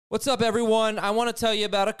What's up, everyone? I want to tell you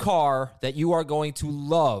about a car that you are going to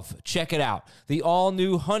love. Check it out. The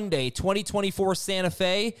all-new Hyundai 2024 Santa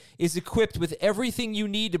Fe is equipped with everything you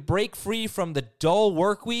need to break free from the dull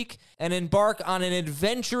work week and embark on an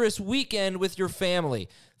adventurous weekend with your family.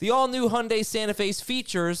 The all-new Hyundai Santa Fe's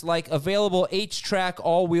features like available H-Track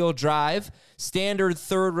all-wheel drive, standard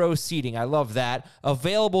third-row seating, I love that,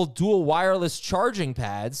 available dual wireless charging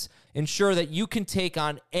pads, ensure that you can take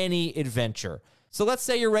on any adventure. So let's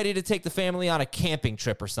say you're ready to take the family on a camping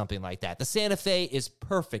trip or something like that. The Santa Fe is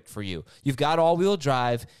perfect for you. You've got all-wheel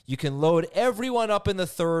drive. You can load everyone up in the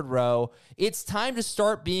third row. It's time to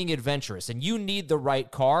start being adventurous, and you need the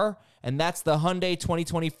right car, and that's the Hyundai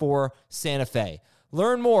 2024 Santa Fe.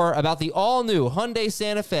 Learn more about the all-new Hyundai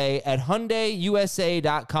Santa Fe at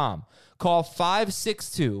HyundaiUSA.com. Call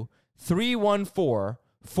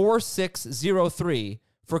 562-314-4603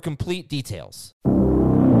 for complete details.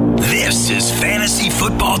 This is Fantasy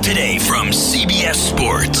Football Today from CBS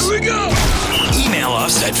Sports. Here we go! Email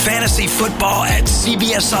us at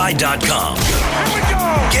fantasyfootball@cbsi.com. Here we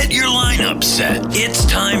go! Get your lineup set. It's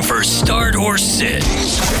time for Start or Sit.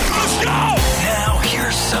 Let's go! Now,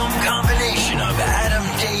 here's some combination of Adam,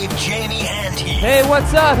 Dave, Jamie, and Heath. Hey,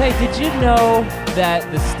 what's up? Hey, did you know that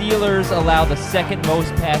the Steelers allow the second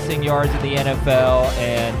most passing yards in the NFL,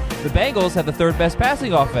 and the Bengals have the third best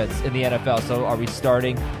passing offense in the NFL? So are we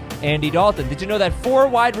starting Andy Dalton? Did you know that 4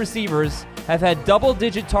 wide receivers have had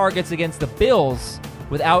double-digit targets against the Bills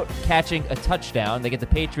without catching a touchdown? They get the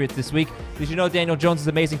Patriots this week. Did you know Daniel Jones is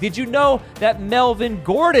amazing? Did you know that Melvin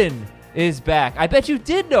Gordon is back? I bet you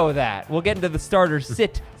did know that. We'll get into the starter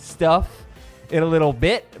sit stuff in a little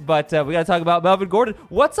bit, but we got to talk about Melvin Gordon.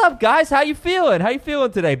 What's up, guys? How you feeling? How you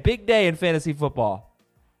feeling today? Big day in fantasy football.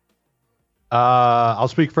 I'll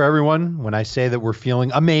speak for everyone when I say that we're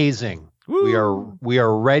feeling amazing. Woo. We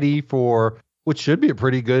are ready for what should be a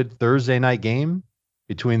pretty good Thursday night game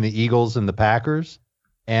between the Eagles and the Packers,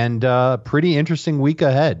 and pretty interesting week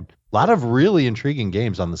ahead. A lot of really intriguing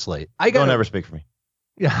games on the slate. Don't ever speak for me.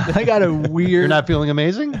 Yeah, I got a weird. You're not feeling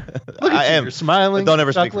amazing? Look at I you. am. You're smiling. Don't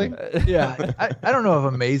ever speak chuckling. for me. Yeah, I don't know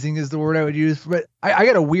if amazing is the word I would use, but I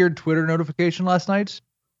got a weird Twitter notification last night,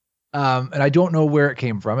 and I don't know where it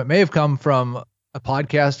came from. It may have come from a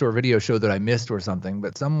podcast or a video show that I missed or something,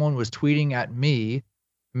 but someone was tweeting at me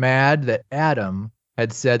mad that Adam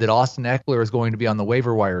had said that Austin Eckler is going to be on the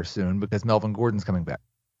waiver wire soon because Melvin Gordon's coming back.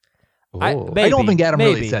 I don't think Adam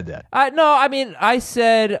really said that. No, I mean, I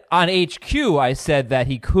said on HQ, I said that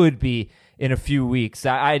he could be in a few weeks.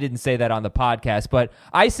 I didn't say that on the podcast, but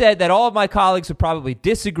I said that all of my colleagues would probably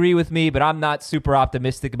disagree with me, but I'm not super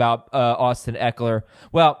optimistic about Austin Eckler.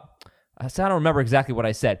 Well, I don't remember exactly what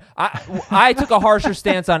I said. I took a harsher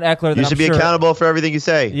stance on Eckler than You should be accountable for everything you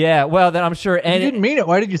say. Yeah, well, then I'm sure. And You didn't mean it.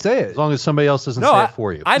 Why did you say it? As long as somebody else doesn't say it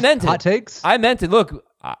for you. I meant it. Hot takes? I meant it. Look,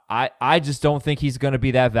 I just don't think he's going to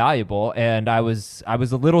be that valuable, and I was a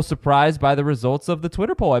little surprised by the results of the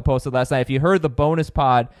Twitter poll I posted last night. If you heard the bonus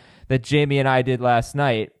pod that Jamie and I did last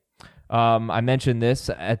night, I mentioned this.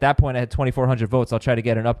 At that point, I had 2,400 votes. I'll try to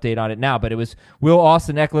get an update on it now, but it was, will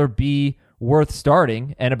Austin Eckler be worth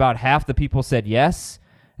starting? And about half the people said yes,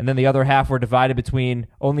 and then the other half were divided between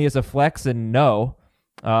only as a flex and no.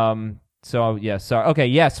 So yes, sorry. Okay,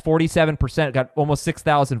 yes, 47%, got almost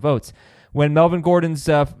 6,000 votes. When Melvin Gordon's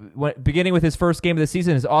beginning with his first game of the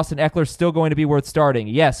season, is Austin Eckler still going to be worth starting?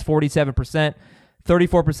 Yes, 47%.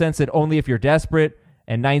 34% said only if you're desperate,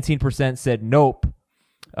 and 19% said nope.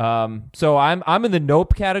 So I'm in the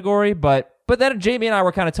nope category, but then Jamie and I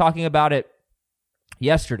were kind of talking about it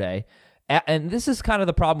yesterday. And this is kind of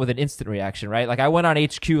the problem with an instant reaction, right? Like I went on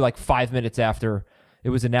HQ like 5 minutes after it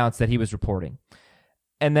was announced that he was reporting.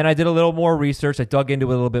 And then I did a little more research. I dug into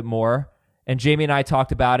it a little bit more. And Jamie and I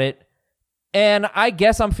talked about it. And I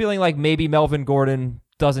guess I'm feeling like maybe Melvin Gordon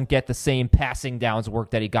doesn't get the same passing downs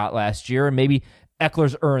work that he got last year. And maybe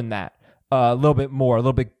Eckler's earned that a little bit more, a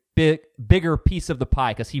little bit bigger piece of the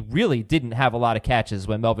pie, because he really didn't have a lot of catches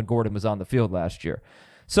when Melvin Gordon was on the field last year.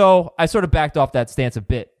 So I sort of backed off that stance a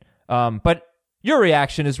bit. But your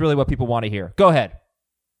reaction is really what people want to hear. Go ahead.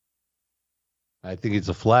 I think it's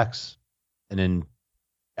a flex. And then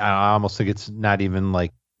I almost think it's not even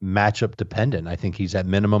like matchup dependent. I think he's at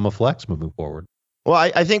minimum a flex moving forward. Well,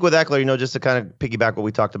 I think with Eckler, just to kind of piggyback what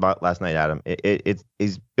we talked about last night, Adam,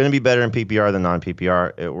 he's going to be better in PPR than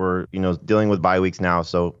non-PPR. We're, dealing with bye weeks now,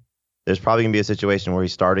 so there's probably going to be a situation where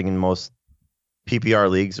he's starting in most PPR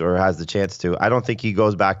leagues or has the chance to. I don't think he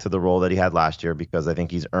goes back to the role that he had last year, because I think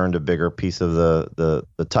he's earned a bigger piece of the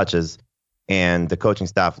touches, and the coaching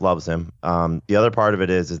staff loves him. The other part of it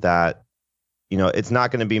is that, it's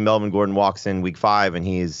not going to be Melvin Gordon walks in week 5 and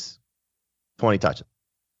he's 20 touches.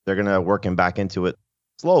 they're going to work him back into it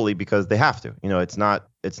slowly because they have to. It's not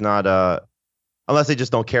unless they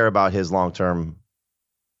just don't care about his long-term,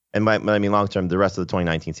 and I mean long-term, the rest of the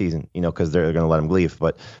 2019 season, because they're going to let him leave.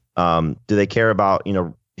 But do they care about,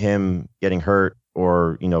 him getting hurt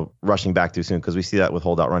or, rushing back too soon? Because we see that with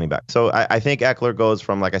holdout running back. So I think Eckler goes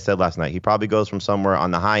from, like I said last night, he probably goes from somewhere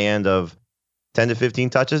on the high end of 10 to 15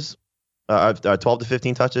 touches, 12 to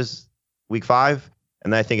 15 touches week 5.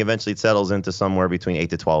 And I think eventually it settles into somewhere between 8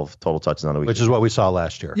 to 12 total touches on a week. Which is what we saw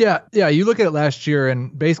last year. Yeah. You look at it last year,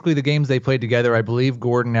 and basically the games they played together, I believe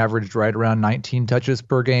Gordon averaged right around 19 touches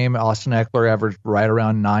per game. Austin Eckler averaged right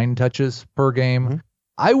around 9 touches per game. Mm-hmm.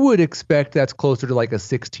 I would expect that's closer to like a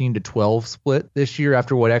 16 to 12 split this year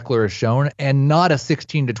after what Eckler has shown, and not a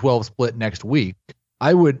 16 to 12 split next week.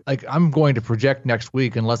 I'm going to project next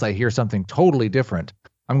week, unless I hear something totally different,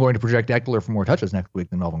 I'm going to project Eckler for more touches next week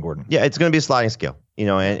than Melvin Gordon. Yeah, it's going to be a sliding scale,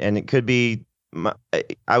 and it could be,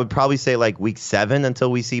 I would probably say like week 7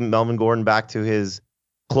 until we see Melvin Gordon back to his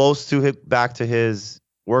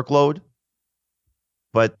workload.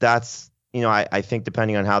 But that's, I think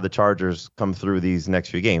depending on how the Chargers come through these next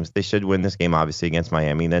few games, they should win this game, obviously, against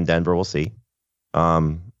Miami. Then Denver, we'll see.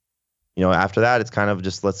 After that, it's kind of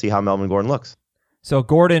just, let's see how Melvin Gordon looks. So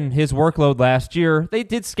Gordon, his workload last year, they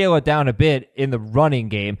did scale it down a bit in the running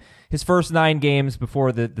game. His first 9 games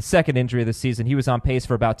before the second injury of the season, he was on pace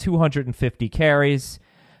for about 250 carries,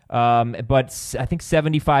 but I think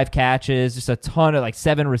 75 catches, just a ton of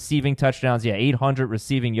 7 receiving touchdowns, 800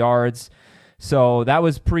 receiving yards. So that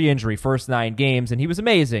was pre-injury, first 9 games, and he was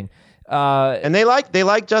amazing. And they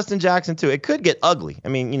like Justin Jackson too. It could get ugly. I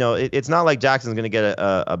mean, it's not like Jackson's going to get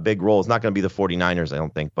a big role. It's not going to be the 49ers, I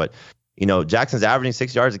don't think, but Jackson's averaging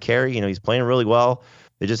 6 yards a carry. He's playing really well.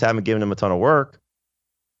 They just haven't given him a ton of work.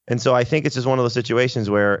 And so I think it's just one of those situations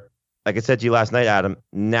where, like I said to you last night, Adam,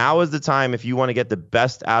 now is the time, if you want to get the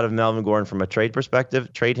best out of Melvin Gordon from a trade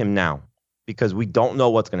perspective, trade him now, because we don't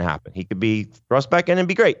know what's going to happen. He could be thrust back in and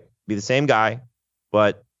be great, be the same guy.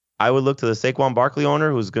 But I would look to the Saquon Barkley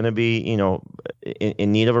owner, who's going to be,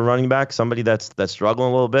 in need of a running back, somebody that's struggling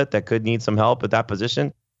a little bit, that could need some help at that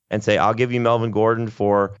position, and say, I'll give you Melvin Gordon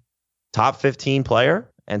for top 15 player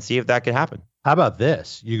and see if that can happen. How about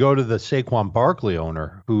this? You go to the Saquon Barkley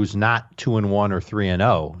owner, who's not 2-1 or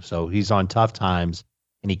 3-0, so he's on tough times,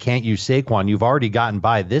 and he can't use Saquon. You've already gotten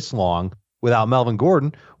by this long without Melvin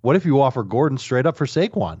Gordon. What if you offer Gordon straight up for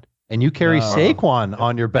Saquon, and you carry Saquon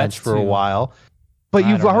on your bench for a while? But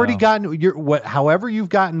you've already gotten however you've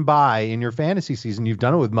gotten by in your fantasy season, you've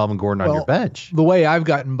done it with Melvin Gordon on your bench. The way I've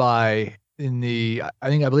gotten by I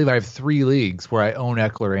believe I have 3 leagues where I own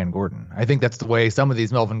Eckler and Gordon. I think that's the way some of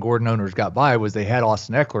these Melvin Gordon owners got by, was they had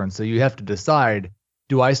Austin Eckler. And so you have to decide,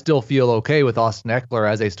 do I still feel okay with Austin Eckler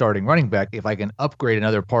as a starting running back if I can upgrade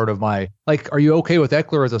another part of my, are you okay with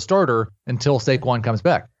Eckler as a starter until Saquon comes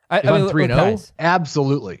back? If I'm 3-0,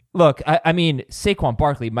 absolutely. Look, I mean, Saquon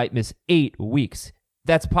Barkley might miss 8 weeks.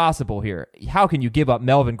 That's possible here. How can you give up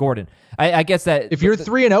Melvin Gordon? I guess that if you're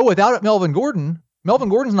 3-0 without Melvin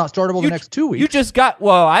Gordon's not startable the next 2 weeks. You just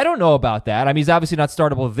I don't know about that. I mean, he's obviously not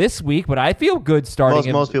startable this week, but I feel good starting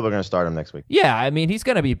him. Most people are going to start him next week. Yeah, I mean, he's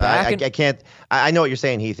going to be back. I know what you're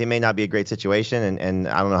saying, Heath. It may not be a great situation, and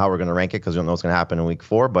I don't know how we're going to rank it because we don't know what's going to happen in week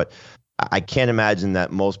 4, but I can't imagine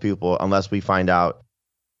that most people, unless we find out,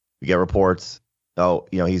 we get reports,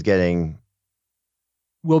 he's getting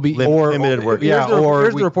limited work.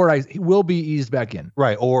 Here's the report. He will be eased back in.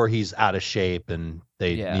 Right, or he's out of shape and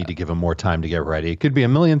they need to give him more time to get ready. It could be a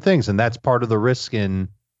million things, and that's part of the risk in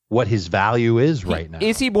what his value is right now.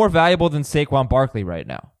 Is he more valuable than Saquon Barkley right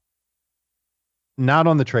now? Not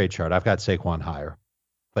on the trade chart. I've got Saquon higher.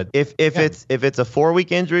 But if it's a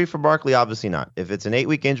 4-week injury for Barkley, obviously not. If it's an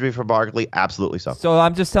 8-week injury for Barkley, absolutely so. So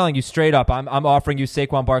I'm just telling you straight up, I'm offering you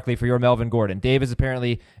Saquon Barkley for your Melvin Gordon. Dave is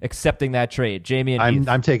apparently accepting that trade. Jamie and Heath.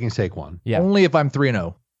 I'm taking Saquon. Yeah. Only if I'm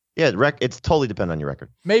 3-0. Yeah, it's totally dependent on your record.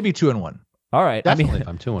 Maybe 2-1. All right. Definitely if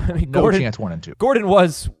I'm 2-1. No chance 1-2. Gordon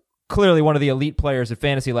was clearly one of the elite players at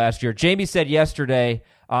fantasy last year. Jamie said yesterday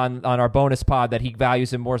on our bonus pod that he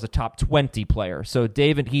values him more as a top 20 player. So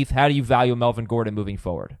Dave and Heath, how do you value Melvin Gordon moving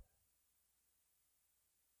forward?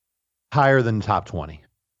 Higher than top 20.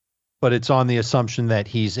 But it's on the assumption that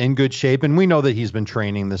he's in good shape, and we know that he's been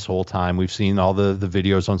training this whole time. We've seen all the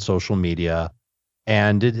videos on social media,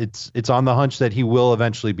 and it's on the hunch that he will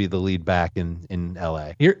eventually be the lead back in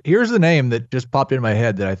LA. Here's the name that just popped in my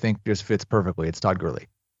head that I think just fits perfectly. It's Todd Gurley.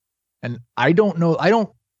 And I don't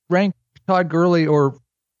rank Todd Gurley or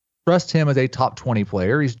trust him as a top 20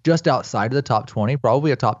 player. He's just outside of the top 20,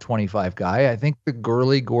 probably a top 25 guy. I think the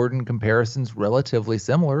Gurley-Gordon comparison's relatively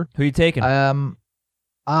similar. Who are you taking? I'm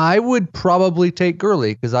I would probably take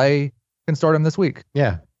Gurley because I can start him this week.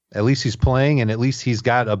 Yeah. At least he's playing, and at least he's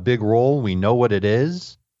got a big role. We know what it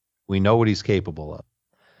is. We know what he's capable of.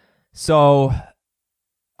 So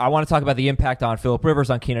I want to talk about the impact on Phillip Rivers,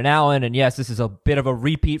 on Keenan Allen. And yes, this is a bit of a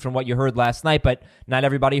repeat from what you heard last night, but not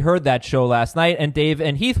everybody heard that show last night. And Dave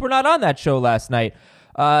and Heath were not on that show last night.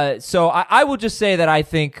 So I will just say that I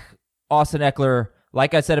think Austin Eckler,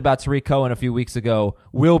 like I said about Tariq Cohen a few weeks ago,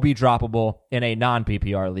 will be droppable in a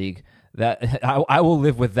non-PPR league. That I will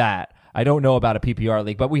live with that. I don't know about a PPR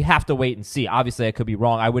league, but we have to wait and see. Obviously, I could be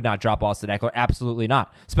wrong. I would not drop Austin Eckler. Absolutely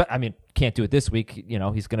not. I mean, can't do it this week. You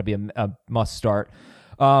know, he's going to be a must start.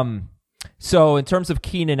 So in terms of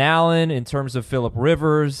Keenan Allen, in terms of Phillip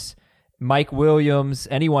Rivers, Mike Williams,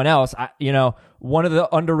 anyone else, one of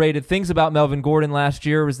the underrated things about Melvin Gordon last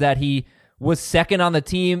year was that he was second on the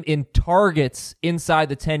team in targets inside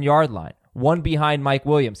the 10-yard line. One behind Mike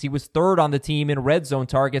Williams. He was third on the team in red zone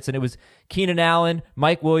targets, and it was Keenan Allen,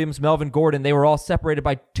 Mike Williams, Melvin Gordon. They were all separated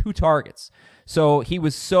by 2 targets. So he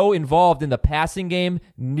was so involved in the passing game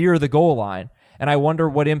near the goal line, and I wonder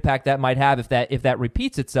what impact that might have if that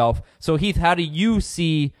repeats itself. So Heath, how do you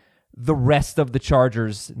see the rest of the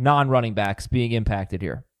Chargers non-running backs being impacted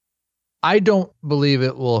here? I don't believe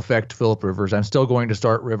it will affect Phillip Rivers. I'm still going to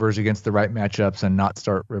start Rivers against the right matchups and not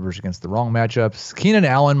start Rivers against the wrong matchups. Keenan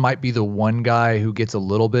Allen might be the one guy who gets a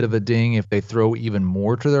little bit of a ding if they throw even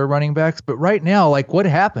more to their running backs. But right now, like what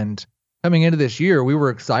happened coming into this year, we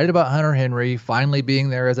were excited about Hunter Henry finally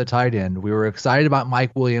being there as a tight end. We were excited about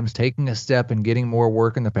Mike Williams taking a step and getting more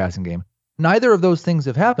work in the passing game. Neither of those things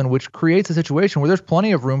have happened, which creates a situation where there's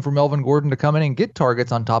plenty of room for Melvin Gordon to come in and get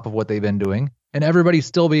targets on top of what they've been doing, and everybody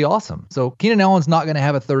still be awesome. So Keenan Allen's not going to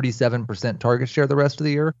have a 37% target share the rest of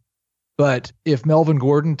the year. But if Melvin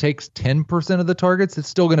Gordon takes 10% of the targets, it's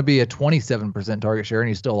still going to be a 27% target share, and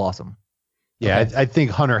he's still awesome. Yeah, Okay. I think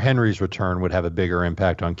Hunter Henry's return would have a bigger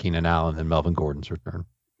impact on Keenan Allen than Melvin Gordon's return.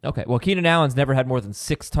 Okay, well, Keenan Allen's never had more than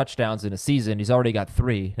 6 touchdowns in a season. He's already got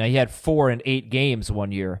 3. Now, he had 4 in 8 games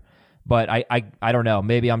one year, but I don't know.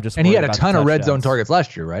 Maybe I'm just And he worried had a about ton the of red zone touchdowns. targets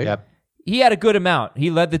last year, right? Yep. He had a good amount.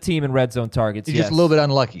 He led the team in red zone targets. He's yes. just a little bit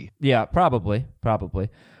unlucky. Yeah, probably.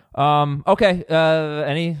 Okay.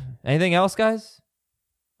 Anything else, guys?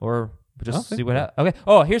 Or just see what happens? Okay.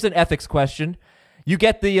 Oh, here's an ethics question. You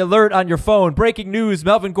get the alert on your phone. Breaking news,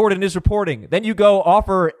 Melvin Gordon is reporting. Then you go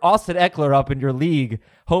offer Austin Eckler up in your league,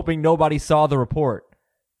 hoping nobody saw the report.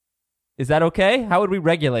 Is that okay? How would we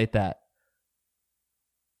regulate that?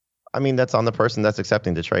 I mean, that's on the person that's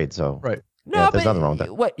accepting the trade. So Right. No, Yeah, but there's nothing wrong with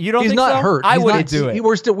that. What, you don't He's think not so? hurt. I He's wouldn't not, do it.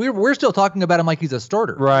 We're still talking about him like he's a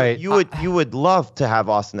starter. Right. you would love to have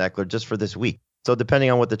Austin Eckler just for this week. So depending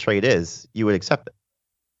on what the trade is, you would accept it.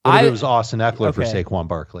 What if it was Austin Eckler for Okay. Saquon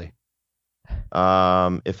Barkley?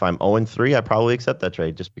 If I'm 0-3, I probably accept that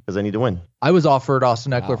trade just because I need to win. I was offered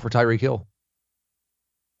Austin Eckler Wow. for Tyreek Hill.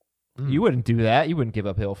 You wouldn't do that. You wouldn't give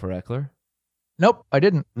up Hill for Eckler. Nope, I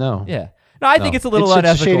didn't. No. Yeah. No, I think No. it's a little It's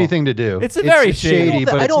unethical. a shady thing to do. It's a very shady. shady,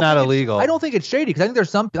 but I it's don't not think illegal. I don't think it's shady because I think there's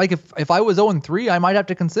some like if I was 0-3, I might have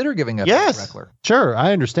to consider giving up Yes. Eckler. Sure,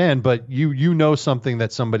 I understand, but you know something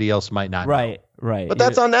that somebody else might not know. Right. But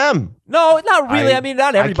that's on them. No, not really. I mean,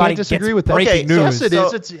 not everybody I can't disagree gets with that. breaking Okay, so- news. Yes, it So-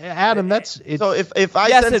 is. It's Adam. That's it's, So if I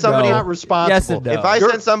Yes send and somebody no. not responsible. Yes and no. if I You're-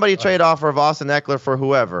 send somebody a trade offer of Austin Eckler for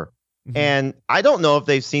whoever, and I don't know if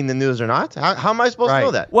they've seen the news or not, how am I supposed to know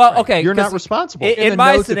Right. that? Well, okay. you're not 'cause responsible. it- In In the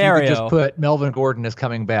my notes, if you scenario- could just put Melvin Gordon is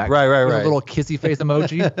coming back. Right. With a little kissy face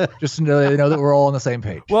emoji, just to know that we're all on the same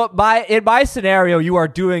page. Well, in my scenario, you are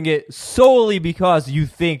doing it solely because you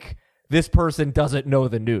think this person doesn't know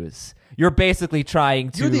the news. You're basically trying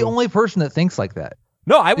to. You're the only person that thinks like that.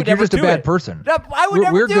 No, I would Like, you're never just a do bad it. person. No, I would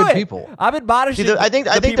never We're do good it. people. I'm admonishing. See, I think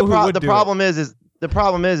the people who would do it. problem is the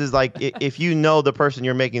problem is like if you know the person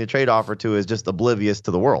you're making the trade offer to is just oblivious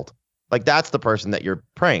to the world, like that's the person that you're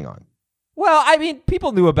preying on. Well, I mean,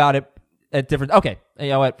 people knew about it at different. Okay, you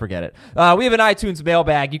know what? Forget it. We have an iTunes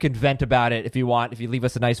mailbag. You can vent about it if you want. If you leave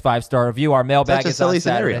us a nice 5-star review, our mailbag Such a is on silly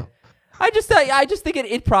Saturday. scenario. I just think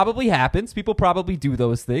it probably happens. People probably do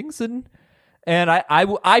those things, and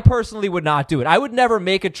I personally would not do it. I would never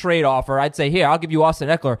make a trade offer. I'd say, here, I'll give you Austin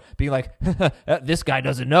Eckler, being like, this guy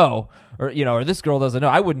doesn't know, or this girl doesn't know.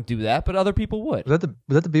 I wouldn't do that, but other people would. Was that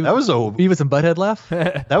the Beavis, That was a- Beavis and Butthead laugh?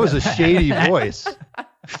 That was a shady voice.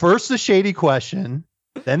 First the shady question,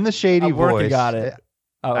 then the shady I'm working voice. on it.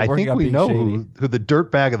 I working think on we being know shady. who the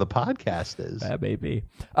dirtbag of the podcast is. That may be.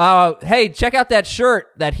 Hey, check out that shirt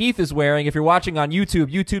that Heath is wearing if you're watching on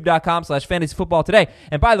YouTube, youtube.com/fantasyfootball today.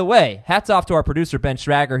 And by the way, hats off to our producer, Ben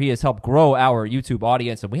Schrager. He has helped grow our YouTube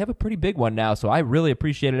audience, and we have a pretty big one now, so I really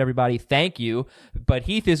appreciate it, everybody. Thank you. But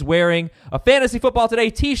Heath is wearing a Fantasy Football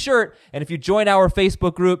Today t-shirt, and if you join our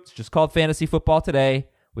Facebook group, it's just called Fantasy Football Today.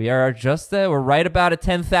 We are we're right about at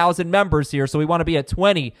 10,000 members here, so we want to be at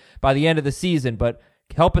 20 by the end of the season, but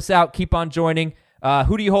help us out. Keep on joining.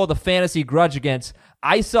 Who do you hold a fantasy grudge against?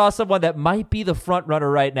 I saw someone that might be the front runner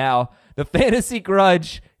right now. The fantasy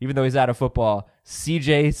grudge, even though he's out of football,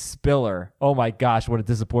 CJ Spiller. Oh my gosh, what a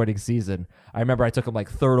disappointing season. I remember I took him like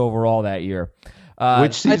 3rd overall that year.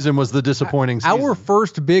 Which season was the disappointing season? Our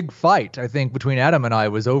first big fight, I think, between Adam and I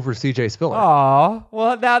was over CJ Spiller. Aw,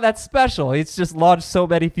 well, now that's special. He's just launched so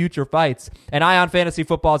many future fights. And Eye on Fantasy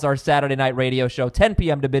Football is our Saturday night radio show, 10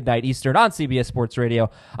 p.m. to midnight Eastern on CBS Sports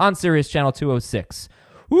Radio on Sirius Channel 206.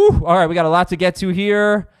 Whew. All right, we got a lot to get to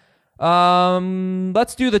here.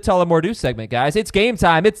 Let's do the Tullamore Dew segment, guys. It's game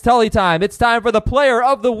time. It's Tully time. It's time for the Player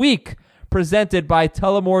of the Week, presented by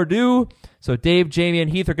Tullamore Dew. So Dave, Jamie, and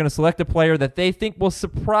Heath are going to select a player that they think will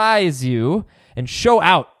surprise you and show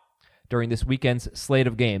out during this weekend's slate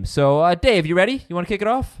of games. So, Dave, you ready? You want to kick it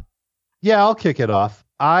off? Yeah, I'll kick it off.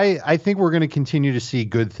 I think we're going to continue to see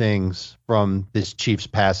good things from this Chiefs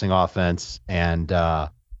passing offense. And I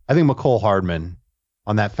think McCole Hardman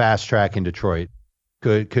on that fast track in Detroit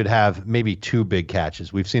could have maybe 2 big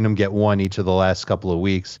catches. We've seen him get 1 each of the last couple of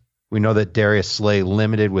weeks. We know that Darius Slay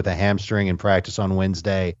limited with a hamstring in practice on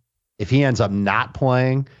Wednesday. If he ends up not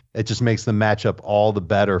playing, it just makes the matchup all the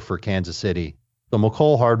better for Kansas City. So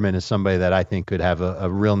McCole Hardman is somebody that I think could have a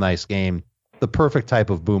real nice game. The perfect type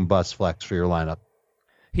of boom-bust flex for your lineup.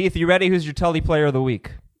 Heath, you ready? Who's your Tully Player of the Week?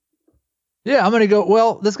 Yeah, I'm going to go.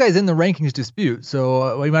 Well, this guy's in the rankings dispute,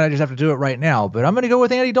 so we might just have to do it right now. But I'm going to go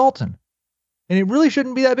with Andy Dalton. And it really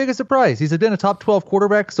shouldn't be that big a surprise. He's been a top 12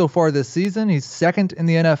 quarterback so far this season. He's 2nd in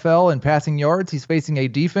the NFL in passing yards. He's facing a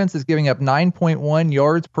defense that's giving up 9.1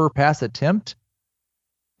 yards per pass attempt.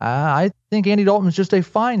 I think Andy Dalton's just a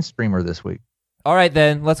fine streamer this week. All right,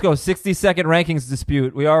 then. Let's go. 60-second rankings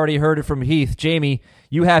dispute. We already heard it from Heath. Jamie,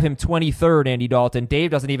 you have him 23rd, Andy Dalton.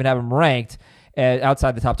 Dave doesn't even have him ranked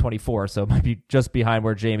outside the top 24, so it might be just behind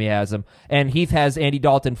where Jamie has him. And Heath has Andy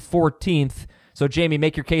Dalton 14th. So, Jamie,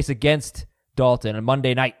 make your case against Dalton on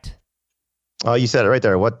Monday night. Oh, you said it right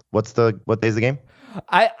there. What day's the game?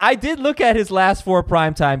 I did look at his last 4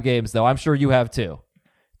 primetime games, though. I'm sure you have too.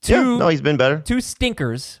 No, he's been better. 2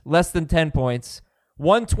 stinkers, less than 10 points.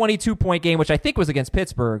 1 22-point game, which I think was against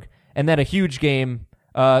Pittsburgh, and then a huge game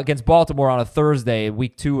against Baltimore on a Thursday,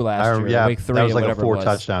 week 2 last year. Yeah, week 3, that was like a whatever it was.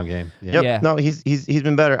 4-touchdown game. Yep. Yeah. No, he's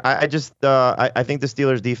been better. I think the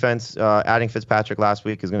Steelers defense, adding Fitzpatrick last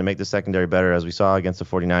week, is going to make the secondary better, as we saw against the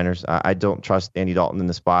 49ers. I don't trust Andy Dalton in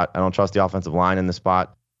the spot. I don't trust the offensive line in the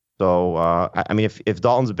spot. So, I mean, if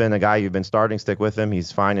Dalton's been a guy you've been starting, stick with him.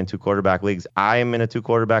 He's fine in 2 quarterback leagues. I am in a 2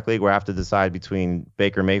 quarterback league where I have to decide between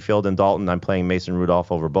Baker Mayfield and Dalton. I'm playing Mason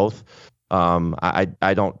Rudolph over both.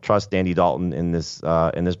 I don't trust Andy Dalton in this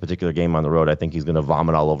particular game on the road. I think he's going to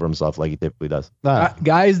vomit all over himself like he typically does.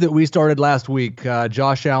 Guys that we started last week,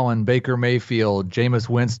 Josh Allen, Baker Mayfield, Jameis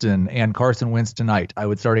Winston, and Carson Wentz tonight. I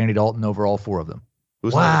would start Andy Dalton over all 4 of them.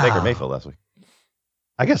 Who started Baker Mayfield last week?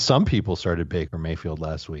 I guess some people started Baker Mayfield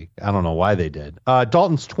last week. I don't know why they did.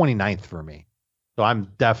 Dalton's 29th for me. So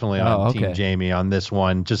I'm definitely on Team Jamie on this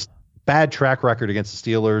one. Just bad track record against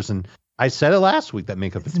the Steelers. And I said it last week that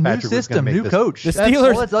Minkah Fitzpatrick new system, was new this. coach. The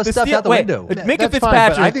Steelers, stuff's out the window. Minkah That's Fitzpatrick. fine,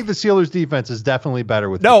 but I think the Steelers defense is definitely better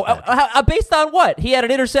with No, Fitzpatrick. based on what? He had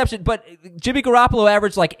an interception, but Jimmy Garoppolo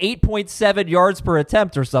averaged like 8.7 yards per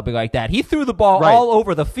attempt or something like that. He threw the ball Right. all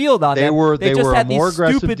over the field on them. They just were had a more these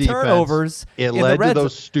aggressive stupid defense. turnovers. It in the led to red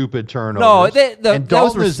those zone. stupid turnovers. No, and those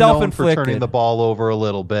Dalton were is known for self-inflicted. turning the ball over a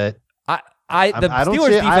little bit. The I Steelers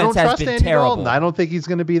defense has trust been Andy terrible. Dalton. I don't think he's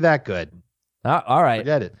going to be that good. All right.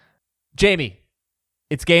 Forget it. Jamie,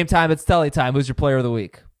 it's game time. It's Tully time. Who's your player of the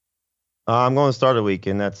week? I'm going to start a week,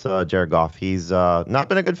 and that's Jared Goff. He's not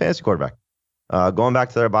been a good fantasy quarterback. Going back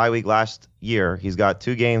to their bye week last year, he's got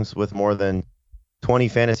 2 games with more than 20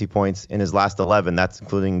 fantasy points in his last 11. That's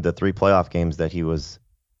including the 3 playoff games that he was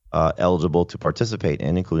eligible to participate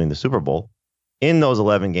in, including the Super Bowl. In those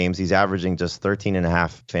 11 games, he's averaging just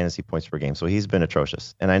 13.5 fantasy points per game. So he's been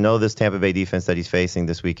atrocious. And I know this Tampa Bay defense that he's facing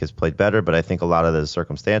this week has played better, but I think a lot of that is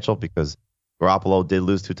circumstantial because Garoppolo did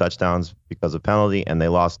lose 2 touchdowns because of penalty, and they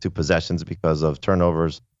lost 2 possessions because of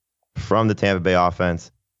turnovers from the Tampa Bay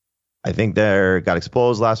offense. I think they got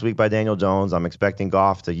exposed last week by Daniel Jones. I'm expecting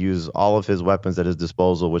Goff to use all of his weapons at his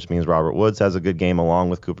disposal, which means Robert Woods has a good game along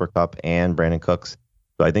with Cooper Kupp and Brandon Cooks.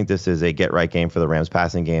 So I think this is a get-right game for the Rams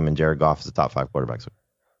passing game, and Jared Goff is the top 5 quarterbacks.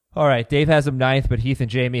 All right, Dave has him 9th, but Heath and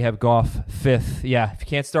Jamie have Goff 5th. Yeah, if you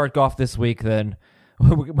can't start Goff this week, then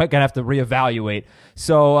we're going to have to reevaluate.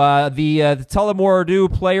 So the Tullamore Dew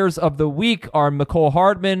players of the week are Mecole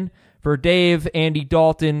Hardman for Dave, Andy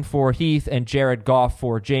Dalton for Heath, and Jared Goff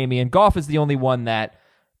for Jamie. And Goff is the only one that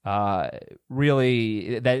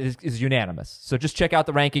really that is unanimous. So just check out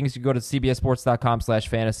the rankings. You go to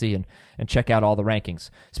cbssports.com/fantasy and check out all the rankings.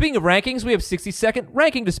 Speaking of rankings, we have 60-second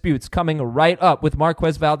ranking disputes coming right up with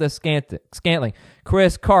Marquez Valdes-Scantling,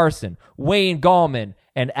 Chris Carson, Wayne Gallman,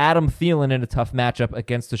 and Adam Thielen in a tough matchup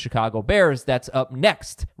against the Chicago Bears. That's up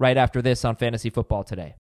next, right after this on Fantasy Football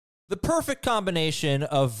Today. The perfect combination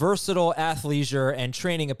of versatile athleisure and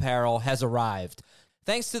training apparel has arrived.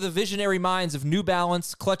 Thanks to the visionary minds of New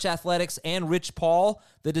Balance, Clutch Athletics, and Rich Paul,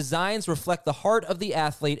 the designs reflect the heart of the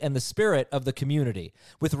athlete and the spirit of the community.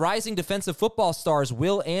 With rising defensive football stars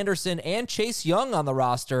Will Anderson and Chase Young on the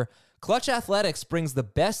roster, Clutch Athletics brings the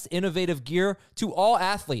best innovative gear to all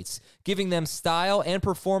athletes, giving them style and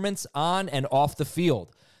performance on and off the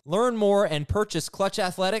field. Learn more and purchase Clutch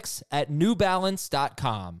Athletics at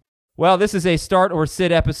newbalance.com. Well, this is a start or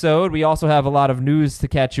sit episode. We also have a lot of news to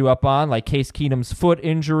catch you up on, like Case Keenum's foot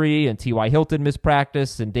injury and T.Y. Hilton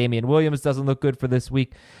mispractice, and Damian Williams doesn't look good for this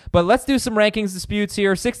week. But let's do some rankings disputes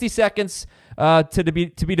here. 60 seconds to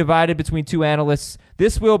be divided between two analysts.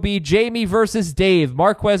 This will be Jamie versus Dave.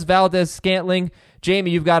 Marquez Valdes-Scantling.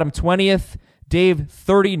 Jamie, you've got him 20th. Dave,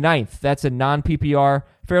 39th. That's a non-PPR.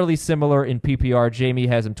 Fairly similar in PPR. Jamie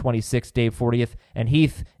has him 26th, Dave 40th, and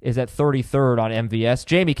Heath is at 33rd on MVS.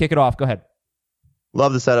 Jamie, kick it off. Go ahead.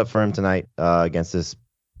 Love the setup for him tonight against this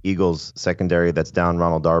Eagles secondary that's down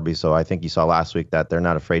Ronald Darby. So I think you saw last week that they're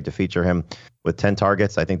not afraid to feature him with 10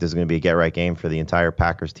 targets. I think this is going to be a get-right game for the entire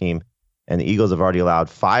Packers team. And the Eagles have already allowed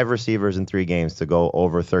 5 receivers in 3 games to go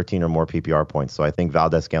over 13 or more PPR points. So I think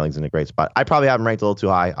Valdes-Scantling's in a great spot. I probably have him ranked a little too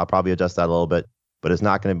high. I'll probably adjust that a little bit, but it's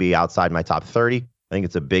not going to be outside my top 30. I think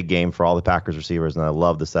it's a big game for all the Packers receivers, and I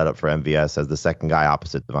love the setup for MVS as the second guy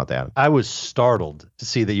opposite Davante Adams. I was startled to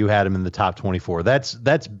see that you had him in the top 24.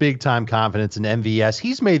 That's big-time confidence in MVS.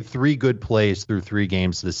 He's made 3 good plays through 3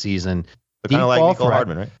 games this season. Kind of like Mecole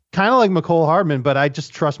Hardman, right? Kind of like Mecole Hardman, but I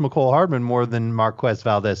just trust Mecole Hardman more than Marquez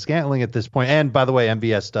Valdes-Scantling at this point. And by the way,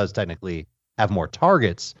 MVS does technically have more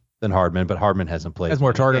targets than Hardman, but Hardman hasn't played. Has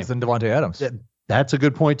more targets than Davante Adams. That's a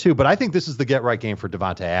good point, too. But I think this is the get-right game for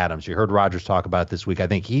Davante Adams. You heard Rodgers talk about it this week. I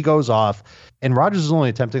think he goes off, and Rodgers is only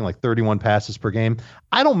attempting like 31 passes per game.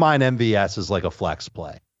 I don't mind MVS as like a flex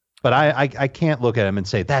play, but I can't look at him and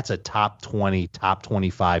say that's a top 20, top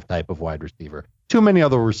 25 type of wide receiver. Too many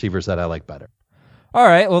other receivers that I like better. All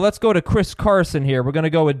right, well, let's go to Chris Carson here. We're going to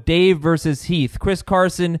go with Dave versus Heath. Chris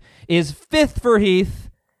Carson is 5th for Heath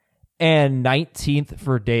and 19th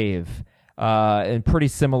for Dave. And pretty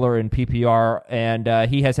similar in PPR, and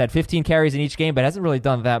he has had 15 carries in each game, but hasn't really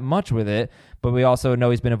done that much with it. But we also know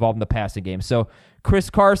he's been involved in the passing game. So, Chris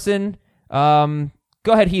Carson, go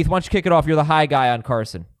ahead, Heath. Why don't you kick it off? You're the high guy on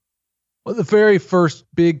Carson. Well, the very first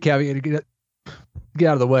big caveat to get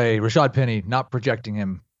out of the way, Rashad Penny, not projecting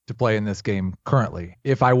him to play in this game currently.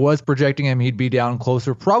 If I was projecting him, he'd be down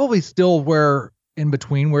closer, probably still where in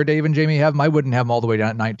between where Dave and Jamie have him. I wouldn't have him all the way down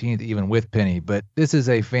at 19th, even with Penny. But this is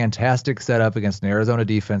a fantastic setup against an Arizona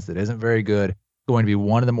defense that isn't very good. Going to be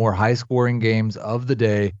one of the more high-scoring games of the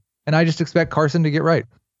day. And I just expect Carson to get right.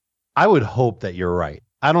 I would hope that you're right.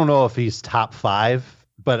 I don't know if he's top 5,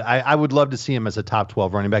 but I would love to see him as a top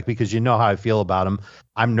 12 running back because you know how I feel about him.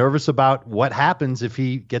 I'm nervous about what happens if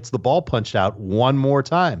he gets the ball punched out one more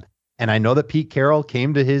time. And I know that Pete Carroll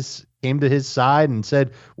came to his side and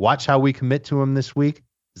said, watch how we commit to him this week.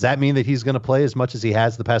 Does that mean that he's going to play as much as he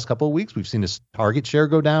has the past couple of weeks? We've seen his target share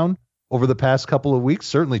go down over the past couple of weeks.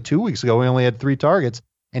 Certainly 2 weeks ago, he only had 3 targets,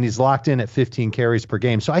 and he's locked in at 15 carries per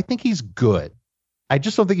game. So I think he's good. I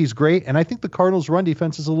just don't think he's great, and I think the Cardinals' run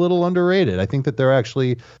defense is a little underrated. I think that they're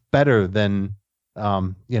actually better than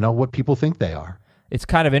what people think they are. It's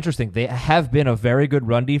kind of interesting. They have been a very good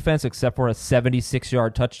run defense, except for a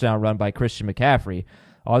 76-yard touchdown run by Christian McCaffrey.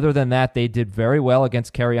 Other than that, they did very well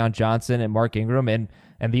against Kerryon Johnson and Mark Ingram and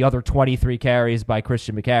the other 23 carries by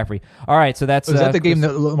Christian McCaffrey. All right, so that's... Was that the game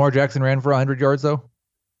that Lamar Jackson ran for 100 yards, though?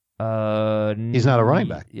 He's not a running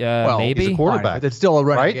back. Well, maybe. He's a quarterback. Fine, but it's still a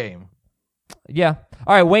running right? game. Yeah.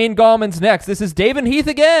 All right, Wayne Gallman's next. This is Dave and Heath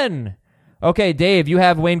again. Okay, Dave, you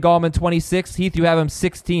have Wayne Gallman 26th. Heath, you have him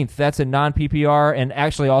 16th. That's in non-PPR and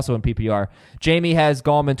actually also in PPR. Jamie has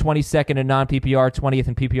Gallman 22nd in non-PPR, 20th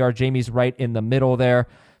in PPR. Jamie's right in the middle there.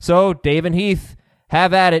 So Dave and Heath,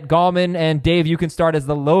 have at it. Gallman and Dave, you can start as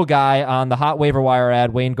the low guy on the hot waiver wire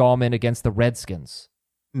ad, Wayne Gallman against the Redskins.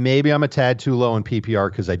 Maybe I'm a tad too low in PPR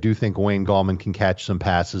because I do think Wayne Gallman can catch some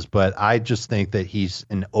passes, but I just think that he's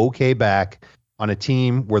an okay back on a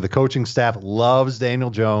team where the coaching staff loves Daniel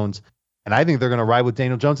Jones, and I think they're going to ride with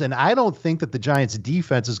Daniel Jones. And I don't think that the Giants'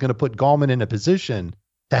 defense is going to put Gallman in a position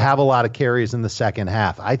to have a lot of carries in the second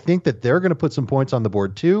half. I think that they're going to put some points on the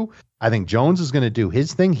board too. I think Jones is going to do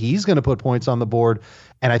his thing. He's going to put points on the board.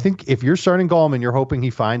 And I think if you're starting Gallman, you're hoping he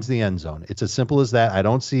finds the end zone. It's as simple as that. I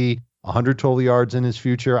don't see 100 total yards in his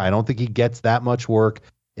future. I don't think he gets that much work.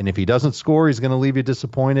 And if he doesn't score, he's going to leave you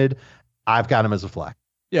disappointed. I've got him as a flex.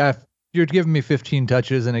 Yeah, if you're giving me 15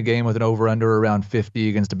 touches in a game with an over-under around 50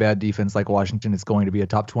 against a bad defense like Washington, it's going to be a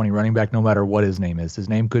top 20 running back no matter what his name is. His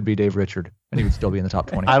name could be Dave Richard, and he would still be in the top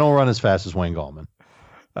 20. I don't run as fast as Wayne Gallman.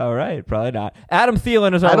 All right, probably not. Adam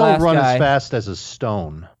Thielen is our I don't last run guy. as fast as a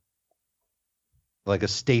stone, like a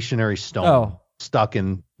stationary stone stuck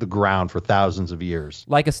in the ground for thousands of years.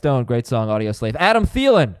 Like a Stone, great song, Audio Slave. Adam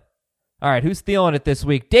Thielen. All right, who's stealing it this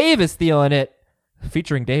week? Dave is stealing it,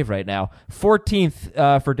 featuring Dave right now.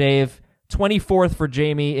 14th for Dave, 24th for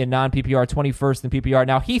Jamie in non-PPR, 21st in PPR.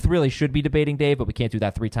 Now, Heath really should be debating Dave, but we can't do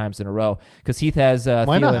that 3 times in a row because Heath has Why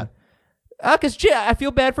Thielen. not? Because I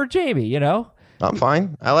feel bad for Jamie, you know? I'm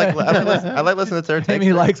fine. I like listening to their takes.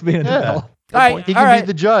 Jamie likes being in the middle. All right, He all can right. be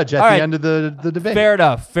the judge at All the right. end of the debate. Fair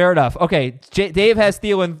enough. Okay, Dave has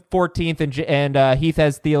Thielen 14th, and Heath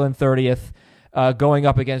has Thielen 30th, going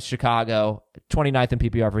up against Chicago. 29th in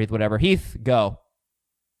PPR for Heath, whatever. Heath, go.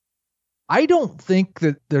 I don't think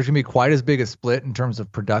that there's going to be quite as big a split in terms of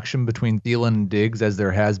production between Thielen and Diggs as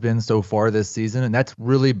there has been so far this season. And that's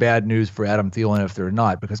really bad news for Adam Thielen if they're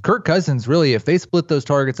not, because Kirk Cousins, really, if they split those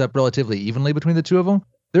targets up relatively evenly between the two of them,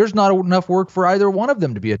 there's not enough work for either one of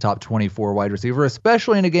them to be a top 24 wide receiver,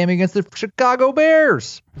 especially in a game against the Chicago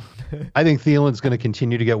Bears. I think Thielen's going to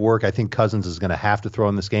continue to get work. I think Cousins is going to have to throw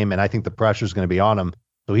in this game, and I think the pressure is going to be on him.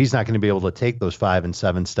 So he's not going to be able to take those 5 and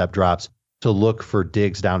 7 step drops to look for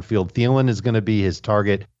Diggs downfield. Thielen is going to be his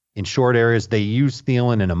target in short areas. They use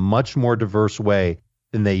Thielen in a much more diverse way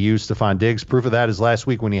than they use Stephon Diggs. Proof of that is last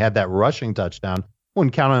week when he had that rushing touchdown.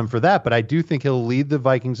 Wouldn't count on him for that, but I do think he'll lead the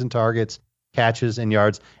Vikings in targets, catches, and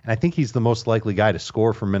yards. And I think he's the most likely guy to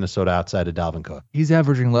score for Minnesota outside of Dalvin Cook. He's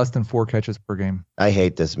averaging less than 4 catches per game. I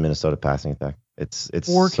hate this Minnesota passing attack. It's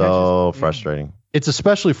 4 so catches. frustrating. It's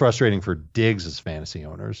especially frustrating for Diggs as fantasy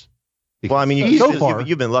owners. Well, I mean, So far.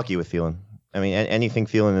 you've been lucky with Thielen. I mean, anything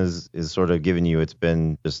Thielen is sort of giving you, it's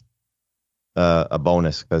been just a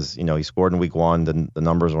bonus because, you know, he scored in week 1, the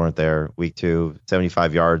numbers weren't there. Week 2,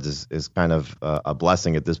 75 yards is kind of a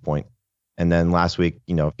blessing at this point. And then last week,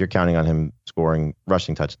 you know, if you're counting on him scoring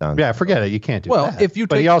rushing touchdowns. Yeah, forget it. You can't do Well, that. if you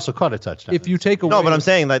but take- he also caught a touchdown. If you take away No, but I'm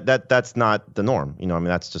saying that's not the norm. You know, I mean,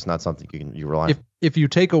 that's just not something you rely on. if you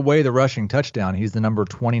take away the rushing touchdown, he's the number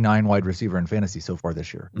 29 wide receiver in fantasy so far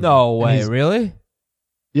this year. No way, he's- really?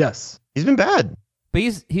 Yes. He's been bad. But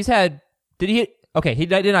he's had. Did he? Okay, he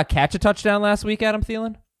did not catch a touchdown last week, Adam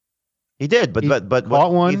Thielen. He did, but He what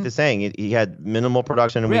caught one. Heath is saying, he had minimal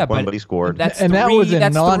production in week Yeah, 1, but but he scored. That's And that three, was in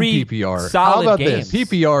that's non-PPR. 3 solid How about games. this?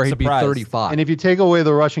 PPR, he'd be Surprised. 35. And if you take away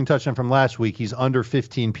the rushing touchdown from last week, he's under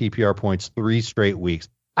 15 PPR points 3 straight weeks.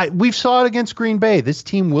 We saw it against Green Bay. This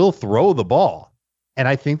team will throw the ball. And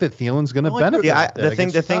I think that Thielen's going to benefit. Yeah, with that the thing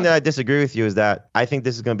against that Chicago. I disagree with you is that I think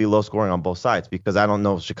this is going to be low scoring on both sides because I don't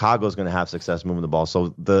know if Chicago is going to have success moving the ball.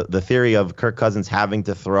 So the theory of Kirk Cousins having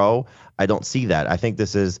to throw, I don't see that. I think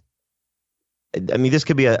this is. I mean, this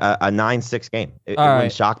could be a 9-6 game. It All wouldn't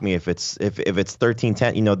right. shock me if it's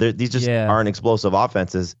 13-10. You know, these just aren't explosive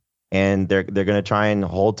offenses, and they're going to try and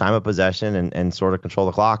hold time of possession and sort of control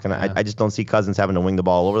the clock. And Yeah. I just don't see Cousins having to wing the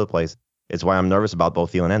ball all over the place. It's why I'm nervous about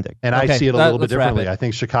both Thielen and Diggs. And Okay, I see it a little bit let's wrap differently. it. I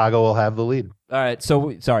think Chicago will have the lead. All right,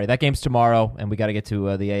 so sorry, that game's tomorrow, and we got to get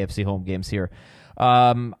to the AFC home games here.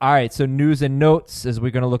 All right, so news and notes as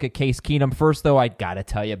we're going to look at Case Keenum. First, though, I got to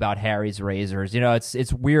tell you about Harry's razors. You know,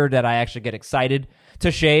 it's weird that I actually get excited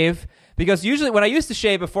to shave because usually when I used to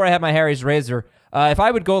shave before I had my Harry's razor, if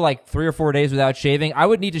I would go like 3 or 4 days without shaving, I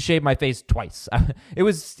would need to shave my face twice. It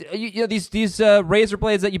was, you know, these razor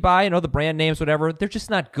blades that you buy, you know, the brand names, whatever, they're just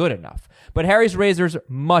not good enough. But Harry's razors,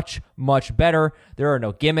 much, much better. There are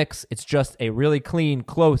no gimmicks. It's just a really clean,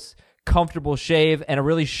 close, comfortable shave and a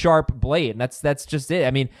really sharp blade. And that's just it.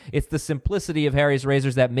 I mean, it's the simplicity of Harry's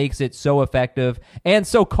razors that makes it so effective and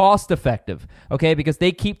so cost effective. Okay, because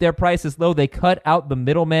they keep their prices low. They cut out the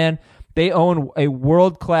middleman. They own a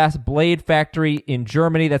world-class blade factory in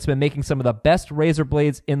Germany that's been making some of the best razor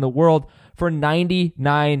blades in the world for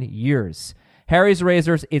 99 years. Harry's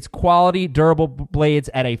Razors, it's quality, durable blades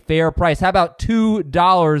at a fair price. How about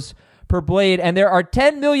 $2 per blade? And there are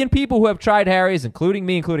 10 million people who have tried Harry's, including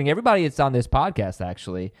me, including everybody that's on this podcast,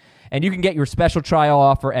 actually. And you can get your special trial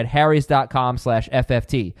offer at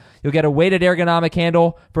harrys.com/FFT. You'll get a weighted ergonomic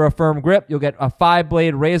handle for a firm grip. You'll get a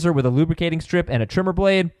 5-blade razor with a lubricating strip and a trimmer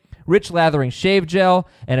blade, rich lathering shave gel,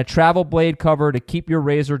 and a travel blade cover to keep your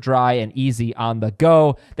razor dry and easy on the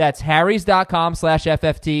go. That's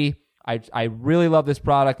harrys.com/FFT. I really love this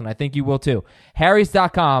product, and I think you will too.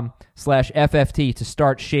 harrys.com/FFT to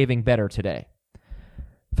start shaving better today.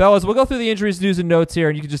 Fellas, we'll go through the injuries, news, and notes here,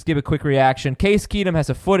 and you can just give a quick reaction. Case Keenum has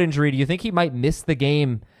a foot injury. Do you think he might miss the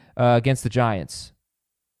game against the Giants?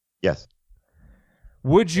 Yes.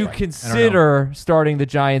 Would you consider starting the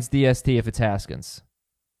Giants DST if it's Haskins?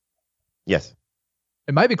 Yes.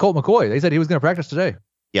 It might be Colt McCoy. They said he was going to practice today.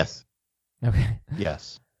 Yes. Okay.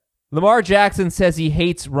 Yes. Lamar Jackson says he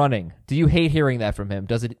hates running. Do you hate hearing that from him?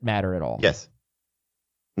 Does it matter at all? Yes.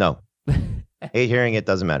 No. Hate hearing it,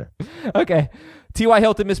 doesn't matter. Okay. T.Y.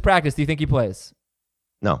 Hilton missed practice. Do you think he plays?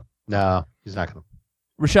 No. No, he's not going to.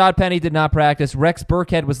 Rashad Penny did not practice. Rex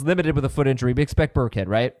Burkhead was limited with a foot injury. We expect Burkhead,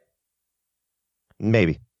 right?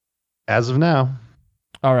 Maybe. As of now.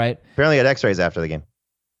 All right. Apparently had x-rays after the game.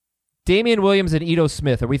 Damian Williams and Ito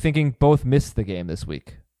Smith, are we thinking both missed the game this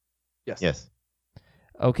week? Yes.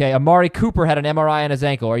 Okay. Amari Cooper had an MRI on his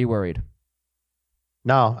ankle. Are you worried?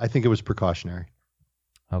 No, I think it was precautionary.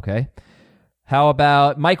 Okay. How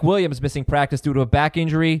about Mike Williams missing practice due to a back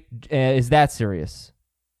injury? Is that serious?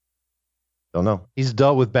 Don't know. He's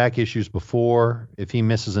dealt with back issues before. If he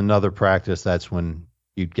misses another practice, that's when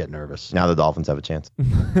you'd get nervous. Now the Dolphins have a chance.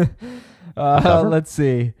 Let's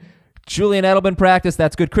see. Julian Edelman practiced.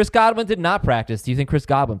 That's good. Chris Godwin did not practice. Do you think Chris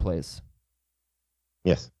Godwin plays?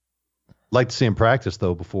 Yes. Like to see him practice,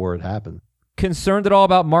 though, before it happened. Concerned at all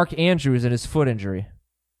about Mark Andrews and his foot injury?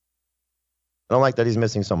 I don't like that he's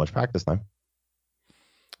missing so much practice time.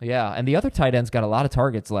 Yeah, and the other tight ends got a lot of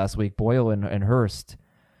targets last week, Boyle and Hurst.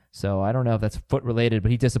 So I don't know if that's foot-related, but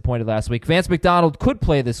he disappointed last week. Vance McDonald could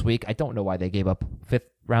play this week. I don't know why they gave up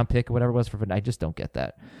 5th-round pick or whatever it was for Fournette. I just don't get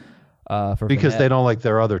that. Because Fournette. they don't like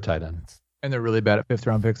their other tight ends. And they're really bad at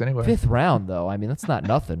 5th-round picks anyway. 5th round, though. I mean, that's not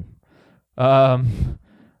nothing.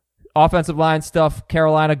 Offensive line stuff.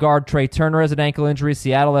 Carolina guard Trey Turner has an ankle injury.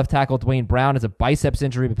 Seattle left tackle Dwayne Brown has a biceps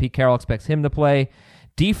injury, but Pete Carroll expects him to play.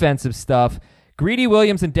 Defensive stuff. Greedy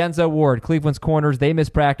Williams and Denzel Ward, Cleveland's corners, they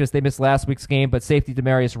missed practice. They missed last week's game, but safety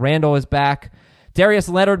Demarius Randall is back. Darius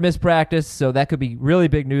Leonard missed practice, so that could be really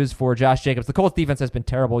big news for Josh Jacobs. The Colts defense has been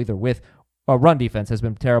terrible run defense has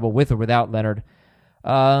been terrible with or without Leonard.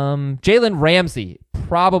 Jalen Ramsey,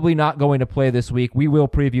 probably not going to play this week. We will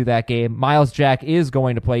preview that game. Miles Jack is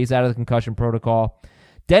going to play. He's out of the concussion protocol.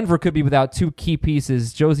 Denver could be without 2 key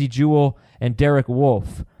pieces, Josie Jewell and Derek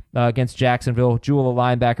Wolfe. Against Jacksonville. Jewell, a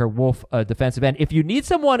linebacker, Wolf, a defensive end. If you need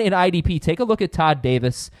someone in IDP, take a look at Todd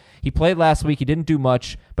Davis. He played last week. He didn't do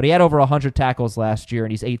much, but he had over 100 tackles last year,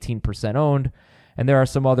 and he's 18% owned. And there are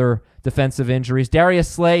some other defensive injuries. Darius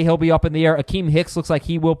Slay, he'll be up in the air. Akeem Hicks looks like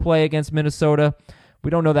he will play against Minnesota.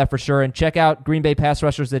 We don't know that for sure. And check out Green Bay pass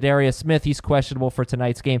rushers Zadarius Smith. He's questionable for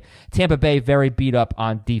tonight's game. Tampa Bay very beat up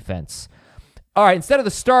on defense. All right, instead of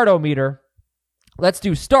the start-o-meter, let's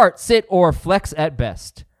do start, sit, or flex at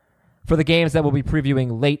best for the games that we'll be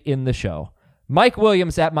previewing late in the show. Mike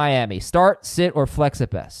Williams at Miami. Start, sit, or flex at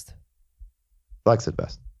best? Flex at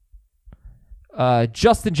best.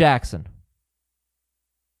 Justin Jackson.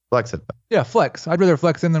 Flex at best. Yeah, flex. I'd rather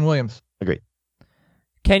flex him than Williams. Agreed.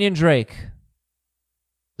 Kenyon Drake.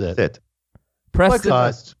 Sit. Flex Preston. at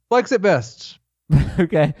best. Flex at best.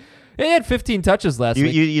 Okay. He had 15 touches last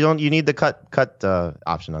week. You need the cut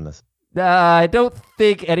option on this. I don't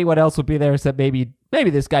think anyone else would be there except maybe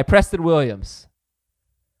this guy, Preston Williams.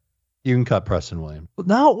 You can cut Preston Williams.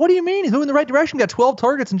 No, what do you mean? He's moving in the right direction. Got 12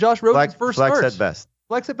 targets in Josh Rosen's first flex start. at best.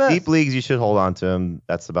 Flex at best. Deep leagues, you should hold on to him.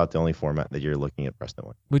 That's about the only format that you're looking at Preston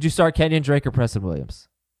Williams. Would you start Kenyon Drake or Preston Williams?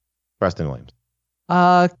 Preston Williams.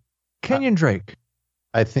 Kenyon Drake.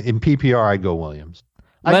 I think in PPR, I'd go Williams.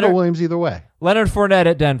 I'd Leonard- go Williams either way. Leonard Fournette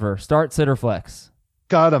at Denver. Start, sit, or flex?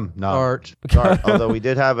 Got him. No. Start. Although we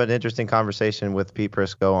did have an interesting conversation with Pete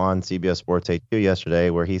Prisco on CBS Sports 82 yesterday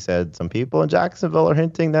where he said some people in Jacksonville are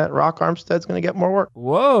hinting that Rock Armstead's going to get more work.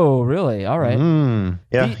 Whoa, really? All right.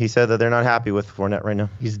 Yeah, he said that they're not happy with Fournette right now.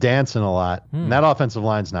 He's dancing a lot. And that offensive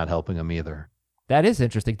line's not helping him either. That is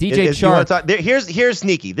interesting. DJ You wanna Chark. talk- here's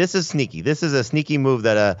sneaky. This is sneaky. This is a sneaky move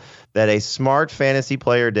that a smart fantasy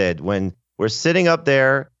player did when we're sitting up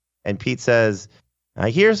there And Pete says, I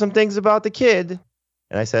hear some things about the kid.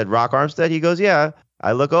 And I said, Rock Armstead? He goes, yeah.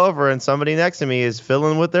 I look over and somebody next to me is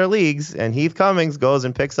filling with their leagues, and Heath Cummings goes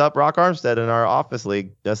and picks up Rock Armstead in our office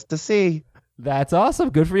league just to see. That's awesome.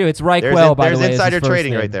 Good for you. It's Reichwell, by the way. There's insider is his first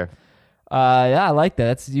trading name. right there. Yeah, I like that.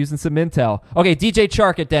 That's using some intel. Okay, DJ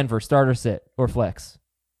Chark at Denver. Starter, sit, or flex?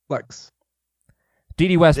 Flex.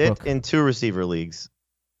 D.D. Westbrook. Sit in 2 receiver leagues.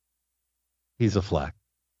 He's a flex.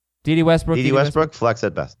 D.D. Westbrook. D.D. Westbrook, flex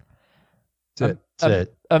at best. That's it. That's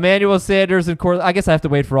it. Emmanuel Sanders and Cortland. I guess I have to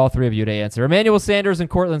wait for all 3 of you to answer. Emmanuel Sanders and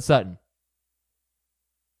Cortland Sutton.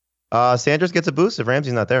 Sanders gets a boost if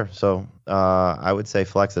Ramsey's not there. So I would say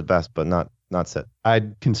flex at best, but not sit.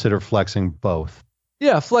 I'd consider flexing both.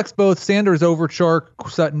 Yeah, flex both. Sanders over Chark,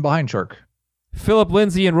 Sutton behind Chark. Philip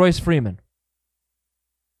Lindsay and Royce Freeman.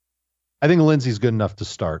 I think Lindsey's good enough to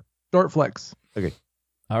start. Start flex. Okay.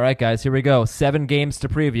 All right, guys, here we go. 7 games to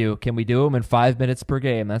preview. Can we do them in 5 minutes per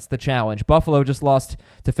game? That's the challenge. Buffalo just lost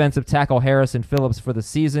defensive tackle Harrison Phillips for the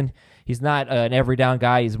season. He's not an every down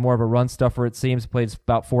guy. He's more of a run stuffer, it seems. Plays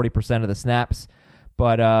about 40% of the snaps.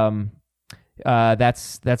 But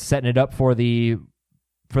that's setting it up for the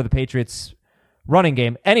Patriots running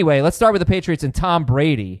game. Anyway, let's start with the Patriots and Tom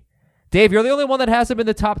Brady. Dave, you're the only one that has him in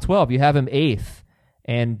the top 12. You have him 8th.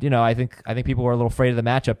 And, I think people are a little afraid of the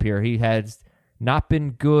matchup here. He has not been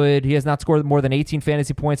good. He has not scored more than 18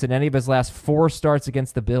 fantasy points in any of his last 4 starts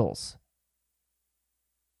against the Bills.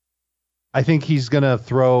 I think he's going to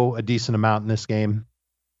throw a decent amount in this game.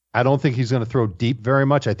 I don't think he's going to throw deep very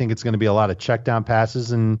much. I think it's going to be a lot of check down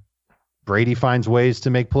passes, and Brady finds ways to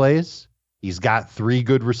make plays. He's got 3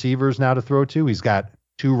 good receivers now to throw to. He's got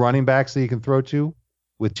 2 running backs that he can throw to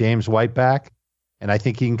with James White back. And I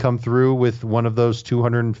think he can come through with one of those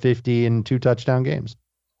 250 and 2 touchdown games.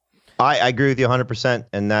 I agree with you 100%,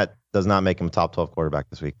 and that does not make him a top 12 quarterback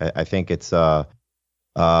this week. I think it's a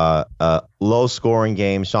low-scoring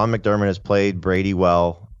game. Sean McDermott has played Brady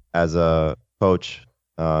well as a coach,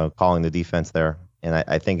 calling the defense there. And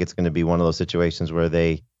I think it's going to be one of those situations where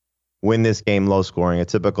they win this game low-scoring, a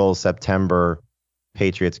typical September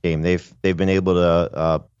Patriots game. They've been able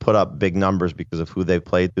to put up big numbers because of who they've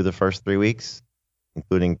played through the first 3 weeks,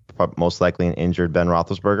 including most likely an injured Ben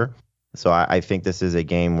Roethlisberger. So I think this is a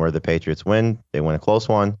game where the Patriots win. They win a close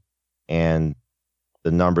one, and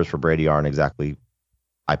the numbers for Brady aren't exactly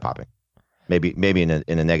eye-popping. Maybe in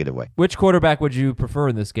a negative way. Which quarterback would you prefer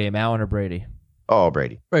in this game, Allen or Brady? Oh,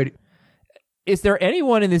 Brady. Brady. Is there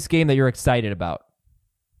anyone in this game that you're excited about?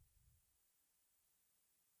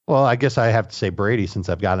 Well, I guess I have to say Brady since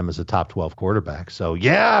I've got him as a top 12 quarterback. So,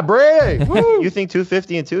 yeah, Brady. Woo! You think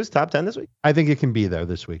 250 and 2 is top 10 this week? I think it can be there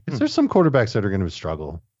this week. There's some quarterbacks that are going to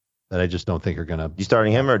struggle that I just don't think are going to. You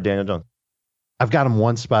starting him or Daniel Jones? I've got him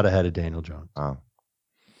 1 spot ahead of Daniel Jones. Oh.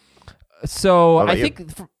 So How about I you?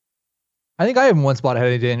 think I think I have him 1 spot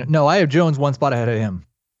ahead of Daniel. No, I have Jones 1 spot ahead of him.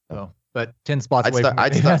 So, but 10 spots away from me.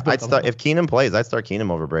 I'd start if Keenum plays. I'd start Keenum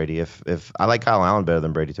over Brady. If I like Kyle Allen better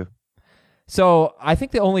than Brady too. So I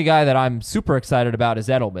think the only guy that I'm super excited about is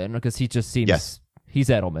Edelman because he just seems he's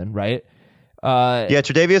Edelman, right? Yeah,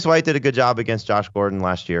 Tre'Davious White did a good job against Josh Gordon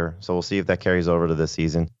last year, so we'll see if that carries over to this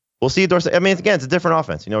season. We'll see Dorsey. I mean, again, it's a different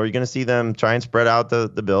offense. You're going to see them try and spread out the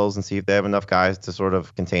Bills and see if they have enough guys to sort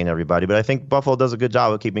of contain everybody. But I think Buffalo does a good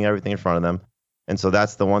job of keeping everything in front of them. And so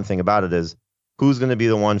that's the one thing about it is who's going to be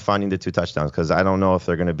the one finding the 2 touchdowns? Because I don't know if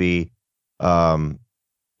they're going to be,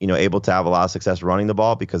 able to have a lot of success running the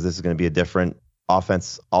ball because this is going to be a different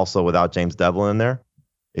offense also without James Devlin in there.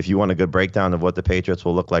 If you want a good breakdown of what the Patriots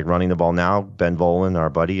will look like running the ball now, Ben Volen, our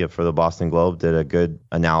buddy for the Boston Globe, did a good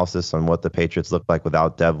analysis on what the Patriots look like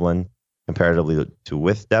without Devlin comparatively to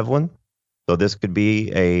with Devlin. So this could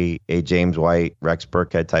be a James White, Rex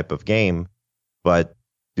Burkhead type of game, but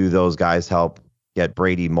do those guys help get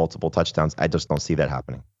Brady multiple touchdowns? I just don't see that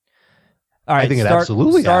happening. all right. I think it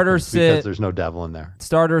absolutely starter happens sit because there's no Devlin there.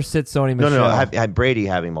 starter sit Sony Michel. No. Have Brady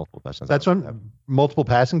having multiple touchdowns. That's one multiple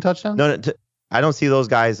passing touchdowns? No, I don't see those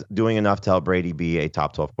guys doing enough to help Brady be a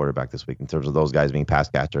top 12 quarterback this week in terms of those guys being pass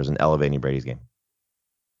catchers and elevating Brady's game.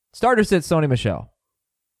 Starter sit Sony Michel.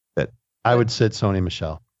 I would sit Sony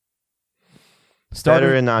Michel.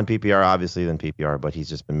 Better in non-PPR, obviously, than PPR, but he's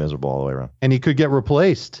just been miserable all the way around. And he could get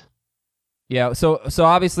replaced. Yeah, so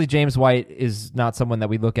obviously James White is not someone that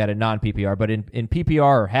we look at in non-PPR, but in PPR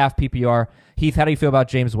or half PPR, Heath, how do you feel about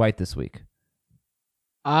James White this week?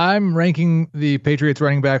 I'm ranking the Patriots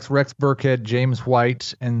running backs Rex Burkhead, James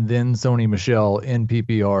White, and then Sony Michel in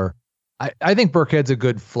PPR. I think Burkhead's a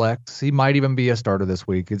good flex. He might even be a starter this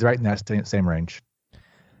week. He's right in that same range.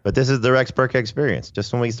 But this is the Rex Burkhead experience.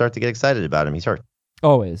 Just when we start to get excited about him, he's hurt.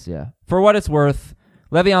 Always, yeah. For what it's worth,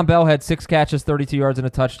 Le'Veon Bell had 6 catches, 32 yards, and a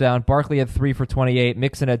touchdown. Barkley had 3 for 28.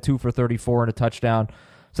 Mixon had 2 for 34 and a touchdown.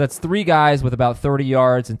 So that's 3 guys with about 30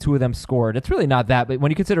 yards, and 2 of them scored. It's really not that, but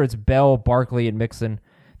when you consider it's Bell, Barkley, and Mixon,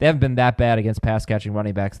 they haven't been that bad against pass-catching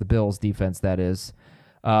running backs, the Bills' defense, that is.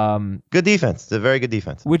 Good defense. It's a very good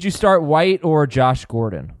defense. Would you start White or Josh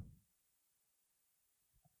Gordon?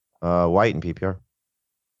 White and PPR.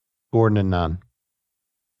 Gordon and none.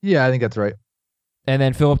 Yeah, I think that's right. And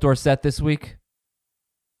then Philip Dorsett this week?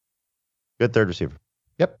 Good third receiver.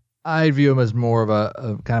 I view him as more of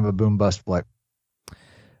a kind of a boom bust flex.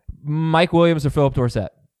 Mike Williams or Philip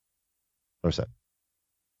Dorsett? Dorsett.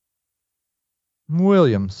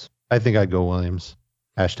 Williams. I think I'd go Williams.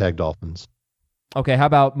 Hashtag Dolphins. Okay, how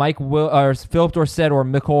about Philip Dorsett or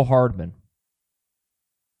Mecole Hardman?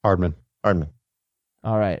 Hardman.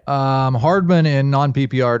 All right. Hardman in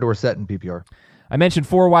non-PPR, Dorsett in PPR. I mentioned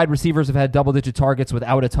 4 wide receivers have had double-digit targets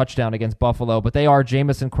without a touchdown against Buffalo, but they are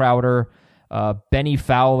Jamison Crowder, Benny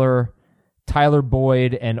Fowler, Tyler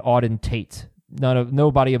Boyd, and Auden Tate.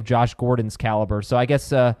 Nobody of Josh Gordon's caliber. So I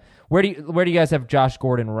guess where do you guys have Josh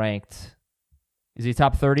Gordon ranked? Is he a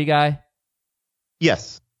top 30 guy?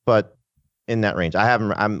 Yes, but in that range.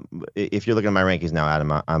 If you're looking at my rankings now,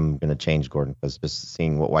 Adam, I'm going to change Gordon because just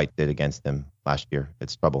seeing what White did against him last year,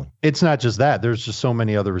 it's troubling. It's not just that. There's just so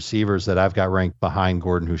many other receivers that I've got ranked behind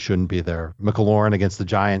Gordon who shouldn't be there. McLaurin against the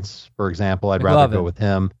Giants, for example, I'd rather go with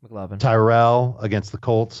him. McLovin. Tyrell against the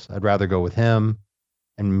Colts, I'd rather go with him.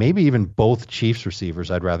 And maybe even both Chiefs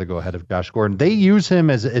receivers, I'd rather go ahead of Josh Gordon. They use him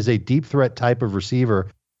as a deep threat type of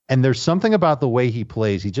receiver. And there's something about the way he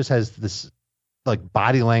plays. He just has this like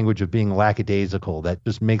body language of being lackadaisical that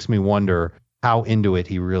just makes me wonder how into it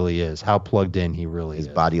he really is, how plugged in he really is.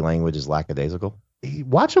 His body language is lackadaisical.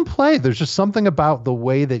 Watch him play. There's just something about the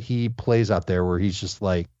way that he plays out there where he's just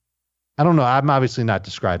like, I don't know. I'm obviously not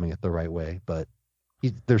describing it the right way, but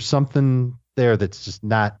there's something there that's just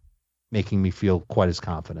not making me feel quite as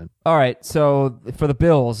confident. All right. So for the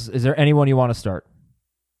Bills, is there anyone you want to start?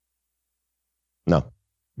 No.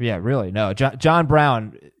 Yeah, really. No. John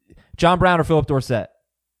Brown or Philip Dorsett?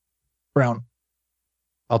 Brown.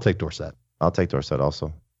 I'll take Dorsett. I'll take Dorsett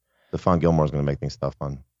also. Stephon Gilmore's going to make things tough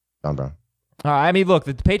on John Brown. All right. I mean, look,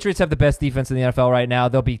 the Patriots have the best defense in the NFL right now.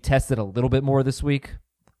 They'll be tested a little bit more this week.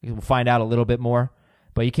 We'll find out a little bit more.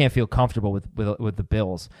 But you can't feel comfortable with the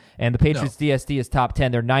Bills. And the Patriots DST is top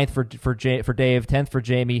 10. They're 9th for Dave, 10th for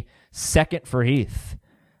Jamie, 2nd for Heath.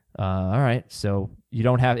 All right. So you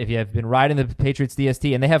don't have, if you have been riding the Patriots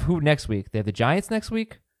DST, and they have who next week? They have the Giants next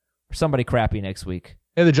week? Or somebody crappy next week?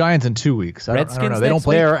 Yeah, the Giants in 2 weeks. I don't know. They don't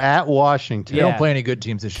play. They're at Washington. They don't play any good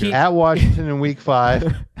teams this year. At Washington in week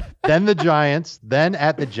 5, then the Giants, then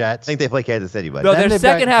at the Jets. I think they play Kansas City, but no, their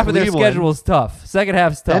second half of their schedule is tough. Second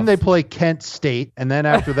half's tough. Then they play Kent State, and then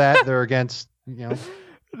after that they're against no,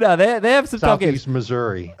 they have some tough games. Southeast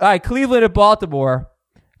Missouri. All right, Cleveland at Baltimore.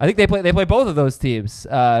 I think they play both of those teams,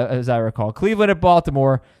 as I recall. Cleveland at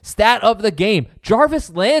Baltimore. Stat of the game. Jarvis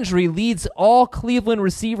Landry leads all Cleveland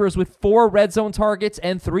receivers with 4 red zone targets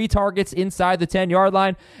and 3 targets inside the 10-yard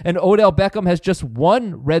line. And Odell Beckham has just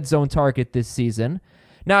 1 red zone target this season.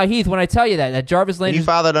 Now, Heath, when I tell you that Jarvis Landry... Can you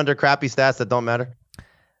file that under crappy stats that don't matter?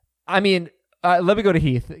 I mean... let me go to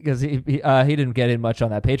Heath because he didn't get in much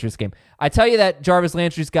on that Patriots game. I tell you that Jarvis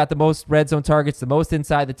Landry's got the most red zone targets, the most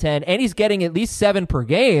inside the 10, and he's getting at least 7 per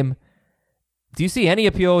game. Do you see any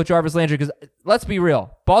appeal with Jarvis Landry? Because let's be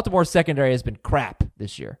real, Baltimore's secondary has been crap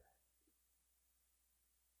this year.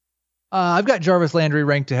 I've got Jarvis Landry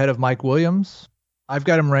ranked ahead of Mike Williams. I've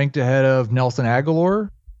got him ranked ahead of Nelson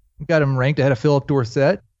Aguilar. I've got him ranked ahead of Philip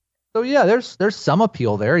Dorsett. So yeah, there's some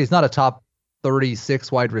appeal there. He's not a top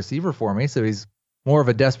 36 wide receiver for me, so he's more of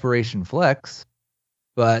a desperation flex.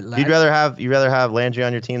 But you'd rather have Landry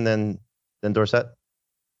on your team than Dorsett?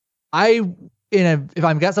 If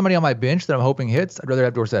I've got somebody on my bench that I'm hoping hits, I'd rather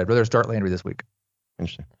have Dorsett. I'd rather start Landry this week.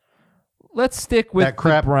 Interesting. Let's stick with that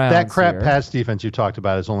crap. The Browns that crap here. Pass defense you talked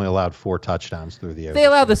about has only allowed 4 touchdowns through the air. They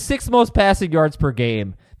allow the 6th most passing yards per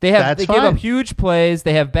game. They give up huge plays.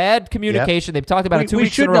 They have bad communication. They've talked about it 2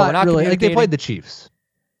 weeks in a row. They played the Chiefs.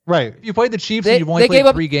 Right. You played the Chiefs and you've only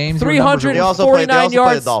played 3 games. 300. They also played yards.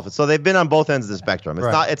 the Dolphins. So they've been on both ends of the spectrum.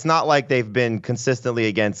 It's not like they've been consistently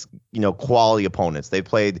against, quality opponents. They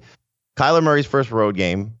played Kyler Murray's first road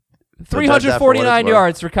game. 349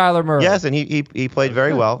 yards for Kyler Murray. Yes, and he played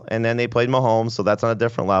very well. And then they played Mahomes, so that's on a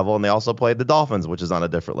different level. And they also played the Dolphins, which is on a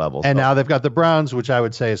different level. And now they've got the Browns, which I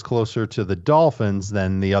would say is closer to the Dolphins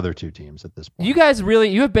than the other 2 teams at this point. You guys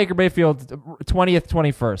you have Baker Mayfield 20th,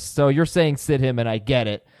 21st. So you're saying sit him, and I get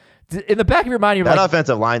it. in the back of your mind, you're That like,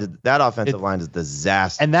 offensive line is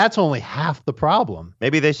disaster. And that's only half the problem.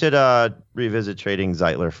 Maybe they should revisit trading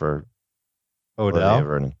Zeitler for Odell. Olivier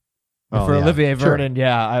Vernon. Oh, for yeah. Olivier Sure. Vernon,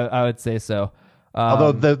 yeah, I would say so.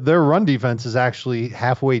 Although their run defense is actually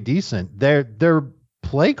halfway decent. Their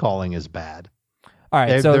play calling is bad. all right,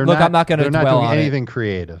 They're- so they're look, I'm not going to They're not dwell doing on it. anything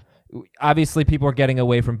creative. Obviously, people are getting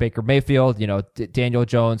away from Baker Mayfield. You know, Daniel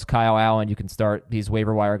Jones, Kyle Allen, you can start these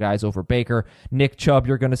waiver wire guys over Baker. Nick Chubb,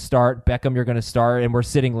 you're going to start. Beckham, you're going to start. And we're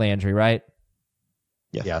sitting Landry, right?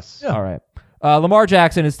 Yes. All right. Lamar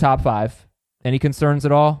Jackson is top 5. Any concerns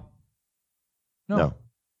at all? No.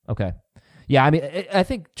 Okay. Yeah, I mean, I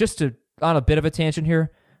think just to on a bit of a tangent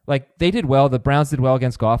here, like they did well. The Browns did well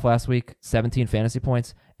against Goff last week, 17 fantasy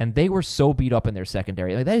points, and they were so beat up in their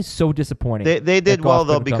secondary. Like that is so disappointing. They that did Goff well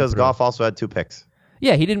though couldn't come because through. Goff also had 2 picks.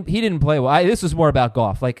 Yeah, he didn't play well. This was more about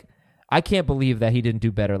Goff. Like I can't believe that he didn't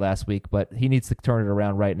do better last week, but he needs to turn it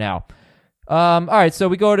around right now. All right, so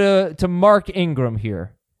we go to Mark Ingram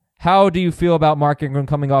here. How do you feel about Mark Ingram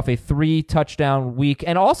coming off a 3-touchdown week?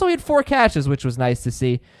 And also he had 4 catches, which was nice to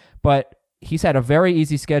see. But he's had a very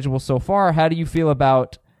easy schedule so far. How do you feel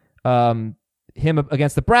about him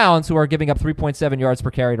against the Browns, who are giving up 3.7 yards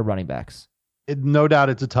per carry to running backs? No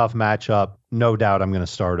doubt it's a tough matchup. No doubt I'm going to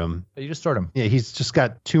start him. You just start him. Yeah, he's just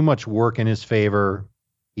got too much work in his favor.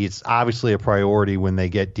 It's obviously a priority when they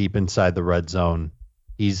get deep inside the red zone.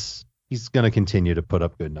 He's going to continue to put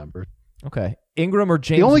up good numbers. Okay. Ingram or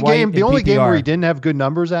James The only White game in where PPR? he didn't have good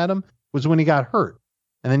numbers, Adam, was when he got hurt.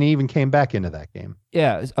 And then he even came back into that game.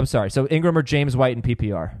 Yeah, I'm sorry. So Ingram or James White in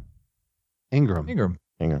PPR? Ingram.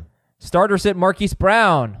 Ingram. Starter sit Marquise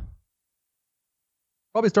Brown.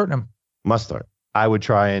 Probably starting him. Must start. I would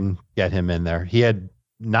try and get him in there. He had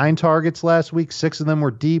 9 targets last week. 6 of them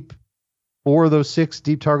were deep. 4 of those 6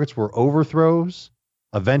 deep targets were overthrows.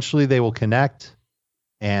 Eventually they will connect.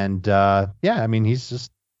 And he's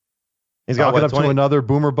got got what, up 20 to another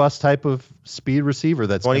boomer bust type of speed receiver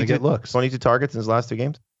that's going to get looks. 22 targets in his last 2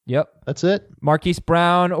 games. Yep. That's it. Marquise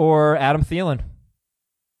Brown or Adam Thielen?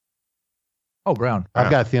 Oh, Brown.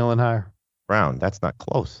 I've got Thielen higher. Brown. That's not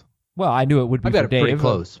close. Well, I knew it would be I've got for it pretty Dave.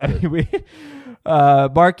 close, I mean,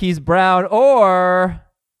 Marquise Brown or,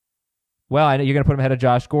 well, I know you're going to put him ahead of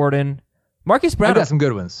Josh Gordon. Marquise Brown. I've got some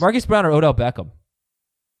good ones. Marquise Brown or Odell Beckham?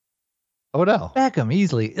 Odell. Beckham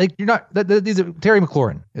easily. Like you're not. These are Terry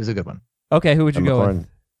McLaurin is a good one. Okay, who would you go with?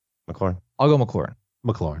 McLaurin. I'll go McLaurin.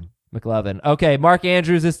 McLaurin. McLevin. Okay, Mark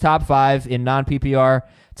Andrews is top 5 in non-PPR,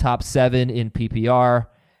 top 7 in PPR.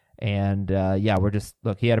 And he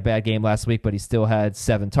had a bad game last week, but he still had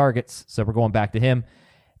 7 targets. So we're going back to him.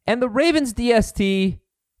 And the Ravens DST,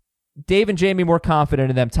 Dave and Jamie more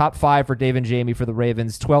confident in them. Top 5 for Dave and Jamie for the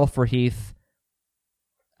Ravens, 12th for Heath.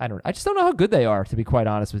 I just don't know how good they are, to be quite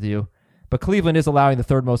honest with you. But Cleveland is allowing the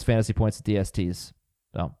 3rd most fantasy points at DSTs.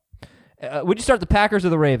 So, would you start the Packers or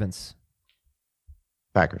the Ravens?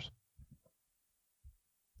 Packers.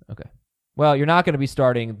 Okay. Well, you're not going to be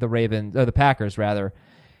starting the Packers rather,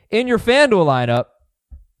 in your FanDuel lineup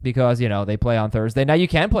because, they play on Thursday. Now you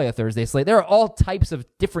can play a Thursday slate. There are all types of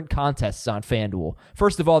different contests on FanDuel.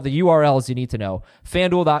 First of all, the URLs you need to know.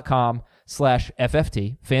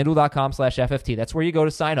 FanDuel.com/FFT. FanDuel.com/FFT. That's where you go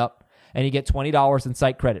to sign up. And you get $20 in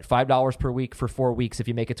site credit, $5 per week for 4 weeks if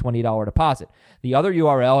you make a $20 deposit. The other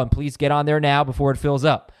URL, and please get on there now before it fills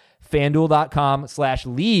up,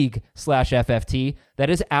 FanDuel.com/league/FFT. That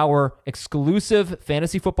is our exclusive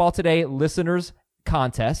Fantasy Football Today listeners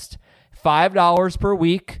contest. $5 per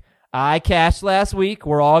week. I cashed last week.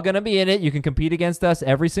 We're all going to be in it. You can compete against us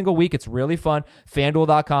every single week. It's really fun.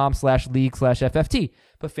 FanDuel.com/league/FFT.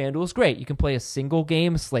 But FanDuel is great. You can play a single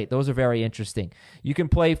game slate. Those are very interesting. You can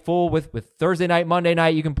play full with Thursday night, Monday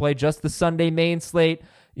night. You can play just the Sunday main slate.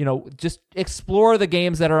 Just explore the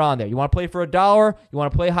games that are on there. You want to play for $1? You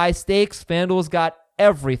want to play high stakes? FanDuel's got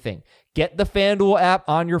everything. Get the FanDuel app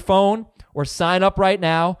on your phone or sign up right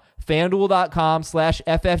now.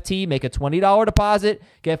 FanDuel.com/FFT. Make a $20 deposit.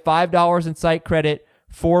 Get $5 in site credit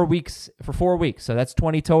for 4 weeks. So that's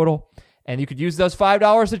 20 total. And you could use those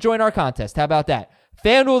 $5 to join our contest. How about that?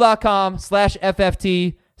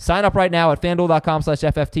 FanDuel.com/FFT. Sign up right now at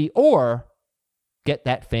FanDuel.com/FFT or get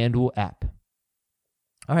that FanDuel app.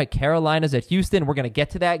 All right, Carolina's at Houston. We're going to get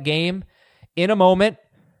to that game in a moment.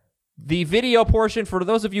 The video portion, for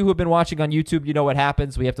those of you who have been watching on YouTube, you know what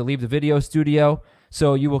happens. We have to leave the video studio,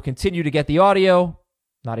 so you will continue to get the audio.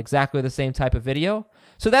 Not exactly the same type of video.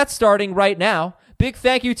 So that's starting right now. Big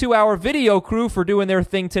thank you to our video crew for doing their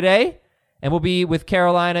thing today. And we'll be with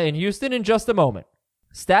Carolina and Houston in just a moment.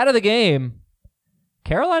 Stat of the game.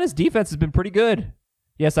 Carolina's defense has been pretty good.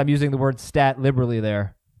 Yes, I'm using the word stat liberally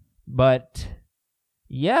there. But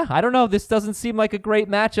Yeah, I don't know. This doesn't seem like a great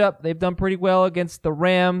matchup. They've done pretty well against the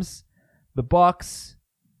Rams, the Bucks,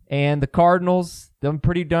 and the Cardinals. Done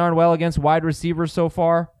pretty darn well against wide receivers so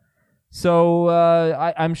far. So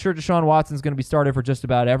I'm sure Deshaun Watson's going to be started for just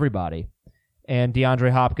about everybody. And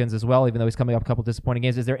DeAndre Hopkins as well, even though he's coming up a couple disappointing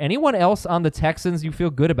games. Is there anyone else on the Texans you feel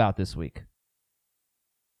good about this week?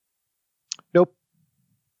 Nope.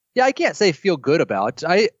 Yeah, I can't say feel good about.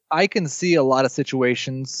 I can see a lot of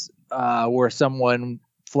situations where someone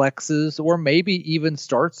flexes or maybe even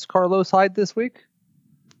starts Carlos Hyde this week.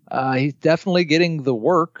 He's definitely getting the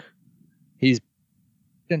work. He's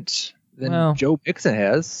than Joe Mixon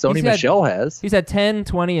has. Sony Michel has. He's had 10,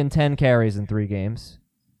 20, and 10 carries in 3 games.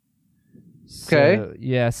 Okay. So,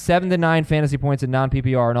 yeah, 7 to 9 fantasy points in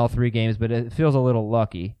non-PPR in all 3 games, but it feels a little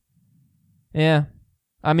lucky. Yeah.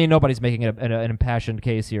 I mean, nobody's making an impassioned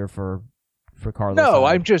case here for Carlos No,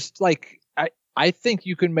 Hyde. I'm just like, I think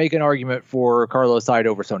you can make an argument for Carlos Hyde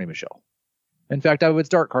over Sony Michel. In fact, I would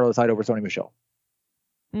start Carlos Hyde over Sony Michel.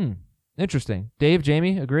 Interesting. Dave,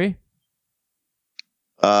 Jamie, agree?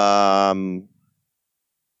 In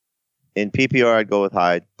PPR, I'd go with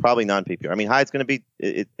Hyde. Probably non-PPR. I mean, Hyde's going to be.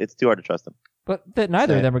 It's too hard to trust him. But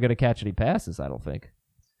neither of them are going to catch any passes, I don't think.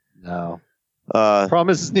 No. Problem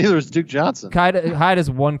is, neither is Duke Johnson. Hyde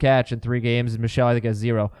has 1 catch in 3 games, and Michelle, I think, has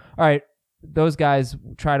 0. All right, those guys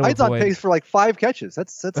try to Hyde's avoid. on pace for like 5 catches.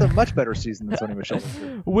 That's a much better season than Sony Michel.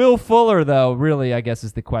 Will Fuller, though, really, I guess,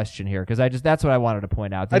 is the question here, because that's what I wanted to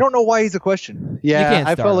point out. I don't know why he's a question. Yeah, can't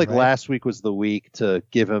I start felt him, like right? last week was the week to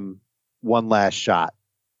give him one last shot.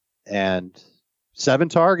 And 7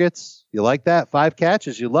 targets, you like that? 5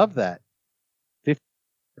 catches, you love that. 50.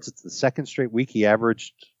 It's the second straight week he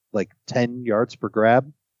averaged like 10 yards per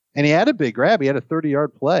grab. And he had a big grab. He had a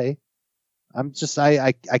 30-yard play.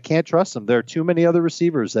 I can't trust him. There are too many other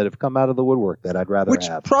receivers that have come out of the woodwork that I'd rather Which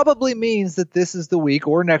have. probably means that this is the week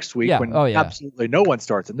or next week when absolutely no one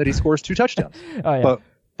starts him, that he scores 2 touchdowns. Oh, yeah.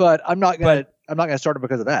 But I'm not gonna start him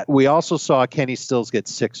because of that. We also saw Kenny Stills get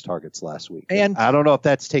 6 targets last week. And I don't know if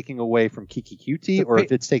that's taking away from Kiki QT or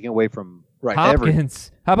if it's taking away from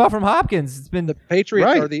Hopkins. How about from Hopkins? It's been the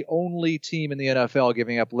Patriots are the only team in the NFL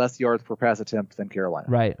giving up less yards per pass attempt than Carolina.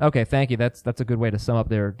 Right. Okay, thank you. That's a good way to sum up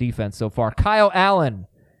their defense so far. Kyle Allen.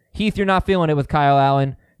 Heath, you're not feeling it with Kyle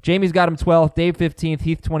Allen. Jamie's got him 12th, Dave 15th,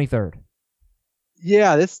 Heath 23rd.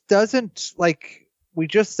 Yeah, this doesn't we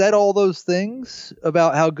just said all those things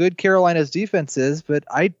about how good Carolina's defense is, but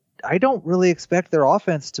I don't really expect their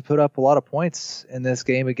offense to put up a lot of points in this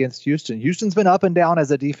game against Houston. Houston's been up and down as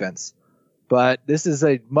a defense, but this is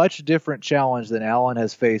a much different challenge than Allen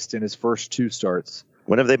has faced in his first 2 starts.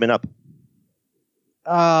 When have they been up?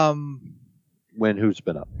 When who's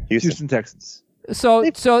been up? Houston Texans. So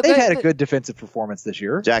they've had a good defensive performance this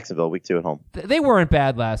year. Jacksonville, week 2 at home. They weren't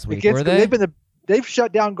bad last week, were they? They've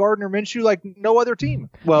shut down Gardner Minshew like no other team.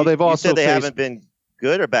 Well, they've also said they haven't been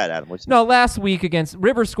good or bad, Adam? No, last week against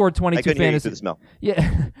Rivers scored 22 I couldn't hear you fantasy. through the smell.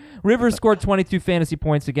 Yeah, Rivers scored 22 fantasy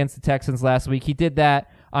points against the Texans last week. He did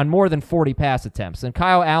that on more than 40 pass attempts. And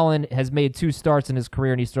Kyle Allen has made 2 starts in his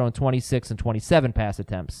career, and he's thrown 26 and 27 pass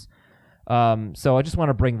attempts. So I just want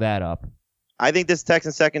to bring that up. I think this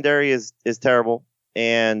Texans secondary is terrible,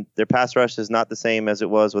 and their pass rush is not the same as it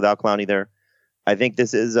was without Clowney there. I think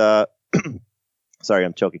this is sorry,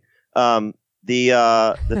 I'm choking.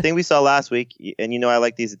 The thing we saw last week, and I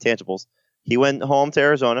like these intangibles. He went home to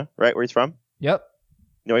Arizona, right where he's from. Yep.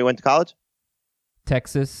 You know where he went to college?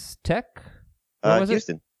 Texas Tech. What was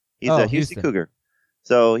Houston. it? He's a Houston Cougar.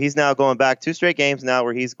 So he's now going back 2 straight games now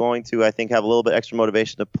where he's going to, I think, have a little bit extra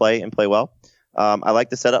motivation to play and play well. I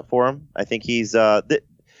like the setup for him. I think he's the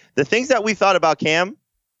things that we thought about Cam,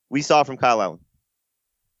 we saw from Kyle Allen.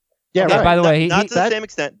 Yeah, okay, right. By the way, not to the same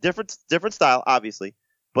extent, different style, obviously,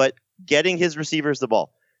 but getting his receivers the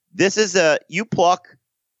ball. This is you pluck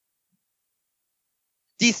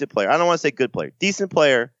decent player. I don't want to say good player, decent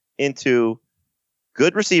player into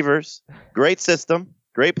good receivers, great system,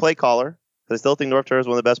 great play caller. Because I still think Norv Turner is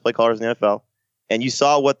one of the best play callers in the NFL. And you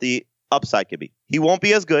saw what the upside could be. He won't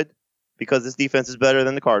be as good because this defense is better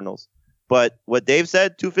than the Cardinals. But what Dave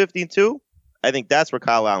said, 250 and 2, I think that's where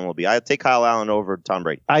Kyle Allen will be. I'd take Kyle Allen over Tom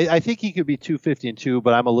Brady. I think he could be 250 and 2,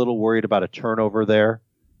 but I'm a little worried about a turnover there.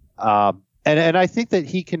 And I think that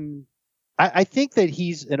he can. I think that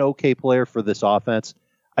he's an okay player for this offense.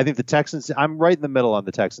 I think the Texans. I'm right in the middle on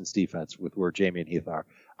the Texans defense with where Jamie and Heath are.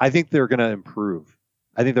 I think they're going to improve.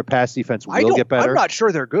 I think their pass defense will get better. I'm not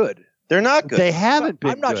sure they're good. They're not good. They haven't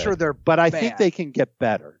been. I'm not good, sure they're. But I bad. think they can get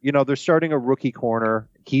better. They're starting a rookie corner.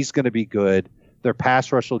 He's going to be good. Their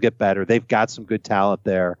pass rush will get better. They've got some good talent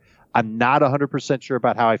there. I'm not 100% sure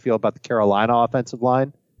about how I feel about the Carolina offensive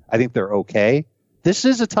line. I think they're okay. this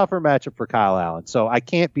is a tougher matchup for Kyle Allen. So I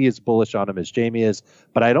can't be as bullish on him as Jamie is,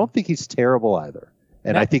 but I don't think he's terrible either.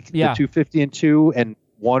 And I think the 250 and 2 and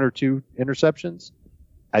 1 or 2 interceptions,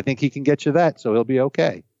 I think he can get you that. So he'll be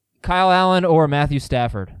okay. Kyle Allen or Matthew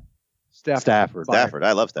Stafford? Stafford.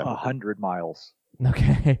 I love Stafford. 100 miles.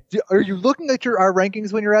 Okay. Are you looking at our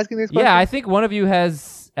rankings when you're asking these questions? Yeah, I think one of you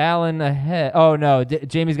has Allen ahead. Oh, no.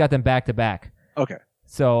 Jamie's got them back to back. Okay.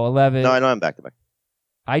 So 11. No, I know I'm back to back.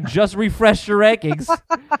 I just refreshed your rankings.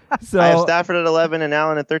 So I have Stafford at 11 and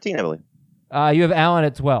Allen at 13, I believe. You have Allen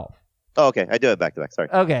at 12. Oh, okay. I do have back to back. Sorry.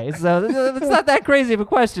 Okay, so it's not that crazy of a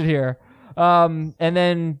question here. And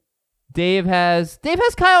then Dave has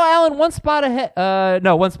Kyle Allen one spot ahead.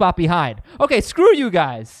 No, one spot behind. Okay, screw you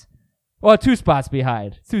guys. Well, 2 spots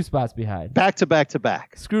behind. 2 spots behind. Back to back to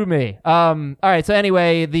back. Screw me. All right. So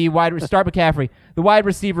anyway, start McCaffrey. The wide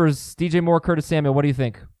receivers: DJ Moore, Curtis Samuel. What do you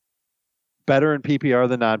think? Better in PPR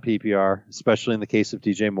than non-PPR, especially in the case of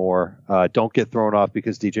DJ Moore. Don't get thrown off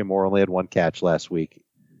because DJ Moore only had 1 catch last week.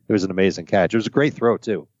 It was an amazing catch. It was a great throw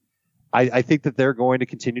too. I think that they're going to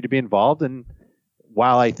continue to be involved. And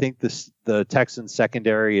while I think the Texans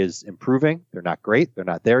secondary is improving, they're not great. They're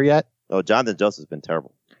not there yet. Oh, Jonathan Joseph's been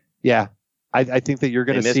terrible. Yeah. I think that you're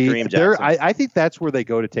going to see. Kareem Jackson. I think that's where they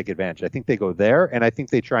go to take advantage. I think they go there, and I think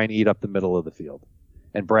they try and eat up the middle of the field.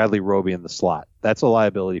 And Bradley Roby in the slot. That's a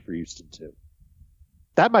liability for Houston too.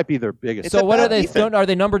 That might be their biggest. So what are they? Are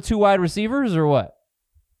they number 2 wide receivers or what?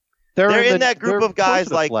 They're in that group of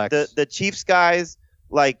guys like flex. the Chiefs guys,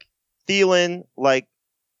 like Thielen, like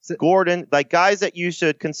Gordon, like guys that you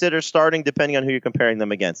should consider starting depending on who you're comparing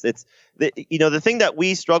them against. It's the thing that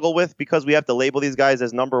we struggle with because we have to label these guys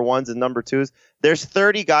as number 1s and number 2s. There's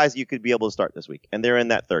 30 guys you could be able to start this week, and they're in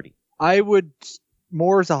that 30.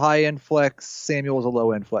 Moore's a high-end flex. Samuel's a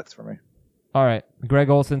low-end flex for me. All right. Greg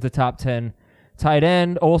Olson's a top 10 tight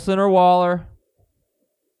end. Olsen or Waller?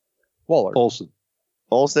 Waller.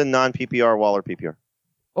 Olsen, non-PPR, Waller, PPR.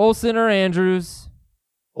 Olsen or Andrews?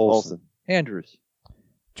 Olsen. Andrews.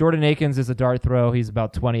 Jordan Akins is a dart throw. He's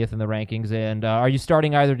about 20th in the rankings. And are you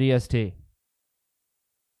starting either DST?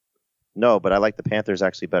 No, but I like the Panthers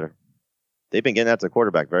actually better. They've been getting after the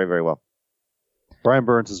quarterback very, very well. Brian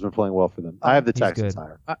Burns has been playing well for them. I have the He's Texans good.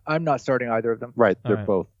 higher. I'm not starting either of them. Right. They're right.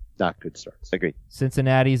 both not good starts. Agreed.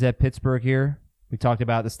 Cincinnati's at Pittsburgh here. We talked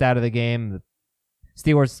about the stat of the game. The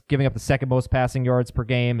Steelers giving up the 2nd most passing yards per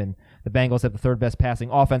game, and the Bengals have the 3rd best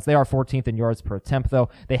passing offense. They are 14th in yards per attempt, though.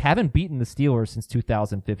 They haven't beaten the Steelers since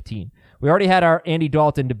 2015. We already had our Andy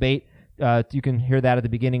Dalton debate. You can hear that at the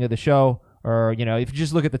beginning of the show. Or, if you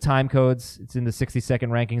just look at the time codes, it's in the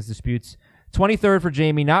 60-second rankings disputes. 23rd for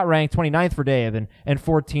Jamie, not ranked. 29th for Dave, and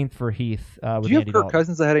 14th for Heath. Do you have Andy Kirk Dalton.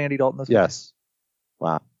 Cousins ahead of Andy Dalton this week? Yes.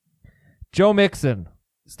 Wow. Joe Mixon,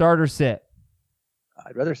 start or sit?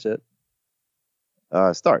 I'd rather sit.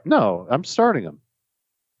 Start. No, I'm starting him.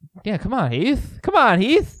 Yeah, come on, Heath. Come on,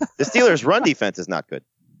 Heath. The Steelers' run defense is not good.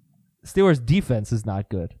 Steelers' defense is not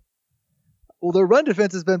good. Well, their run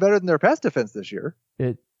defense has been better than their pass defense this year.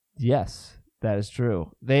 Yes, that is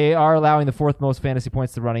true. They are allowing the 4th most fantasy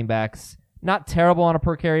points to running backs. Not terrible on a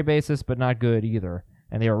per carry basis, but not good either.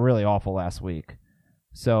 And they were really awful last week.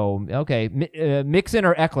 So, okay, Mixon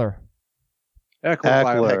or Eckler? Eckler.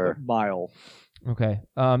 By a mile. Okay,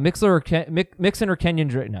 Mixon or Kenyon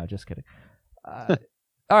Drake? No, just kidding. All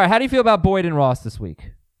right, how do you feel about Boyd and Ross this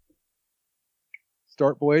week?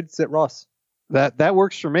 Start Boyd, sit Ross. That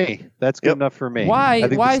works for me. That's good enough for me.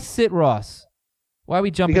 Why sit Ross? Why are we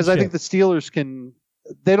jumping Because ship? I think the Steelers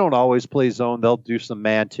they don't always play zone. They'll do some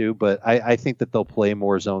man too, but I think that they'll play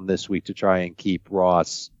more zone this week to try and keep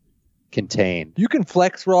Ross contained. You can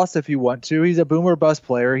flex Ross if you want to. He's a boomer bust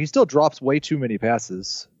player. He still drops way too many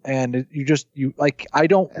passes. And I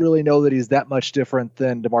don't really know that he's that much different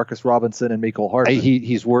than DeMarcus Robinson and Mecole Hardman.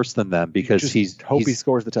 He's worse than them because he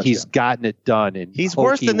scores the touchdown. He's gotten it done in He's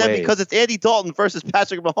worse than them ways. because it's Andy Dalton versus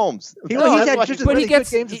Patrick Mahomes. He's had just as many good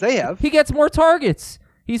games as they have. He gets more targets.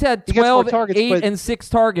 He's had 12, targets, 8, and 6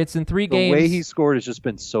 targets in 3 games. The way he scored has just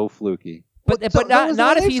been so fluky. But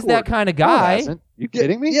not if he's that kind of guy. No, you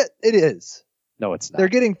kidding me? Yeah, it is. No, it's not. They're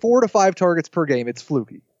getting 4 to 5 targets per game. It's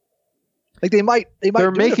fluky. Like they might.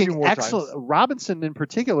 They're making excellent. Robinson in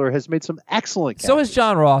particular has made some excellent catches. So has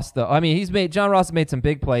John Ross, though. I mean, John Ross has made some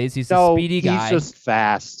big plays. He's a speedy guy. He's just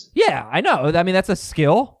fast. Yeah, I know. I mean, that's a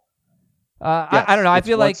skill. I don't know. I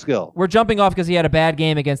feel like we're jumping off because he had a bad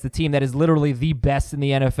game against the team that is literally the best in the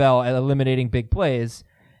NFL at eliminating big plays,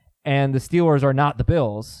 and the Steelers are not the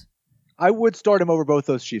Bills. I would start him over both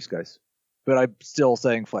those Chiefs guys, but I'm still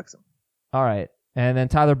saying flex him. All right. And then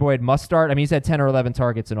Tyler Boyd must start. I mean, he's had 10 or 11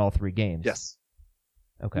 targets in all 3 games. Yes.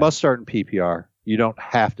 Okay. Must start in PPR. You don't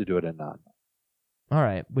have to do it in non. All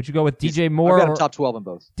right. Would you go with DJ I've Moore got him or top 12 in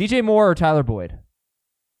both. DJ Moore or Tyler Boyd?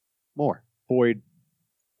 More. Boyd.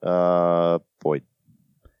 Boyd.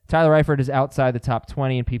 Tyler Eifert is outside the top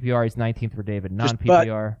 20 in PPR. He's 19th for David,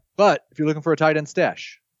 non-PPR. But if you're looking for a tight end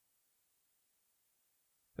stash,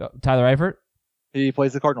 Tyler Eifert? he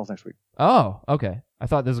plays the Cardinals next week. Oh, okay. I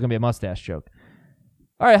thought this was going to be a mustache joke.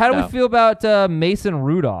 All right, how do No. we feel about Mason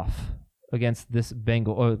Rudolph against this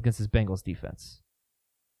Bengals defense?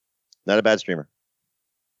 Not a bad streamer.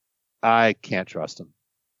 I can't trust him.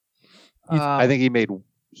 I think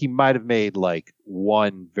he might have made like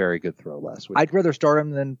one very good throw last week. I'd rather start him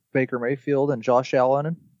than Baker Mayfield and Josh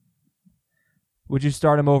Allen. Would you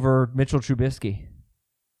start him over Mitchell Trubisky?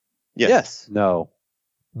 Yes. No.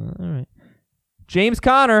 All right. James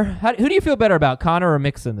Conner. Who do you feel better about, Conner or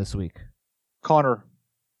Mixon this week? Connor.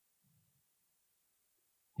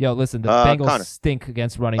 Yo, listen, the Bengals Conner. stink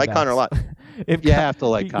against running Like backs. Conner a lot. If You have to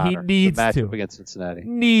like he Connor. needs the matchup to. against Cincinnati.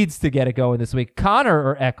 Needs to get it going this week. Conner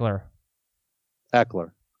or Eckler?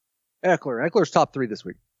 Eckler. Eckler's top 3 this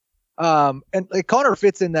week. And like Connor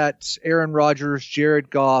fits in that Aaron Rodgers, Jared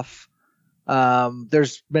Goff.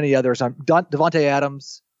 There's many others. Devontae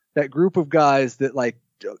Adams. That group of guys that like,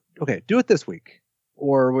 okay, do it this week,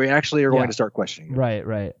 or we actually are going to start questioning it.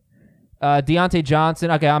 Right. Deontay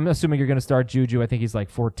Johnson. Okay, I'm assuming you're going to start Juju. I think he's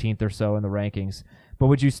like 14th or so in the rankings. But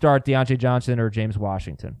would you start Deontay Johnson or James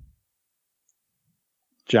Washington?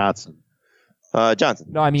 Johnson. Johnson.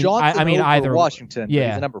 No, I mean, Johnson I mean over either. Washington. But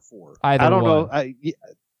Yeah. he's number 4. Either I don't one. know.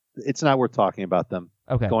 It's not worth talking about them.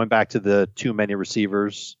 Okay. Going back to the too many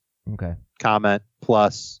receivers Okay. comment,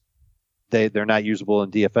 plus they're not usable in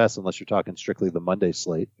DFS unless you're talking strictly the Monday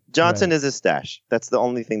slate. Johnson is his stash. That's the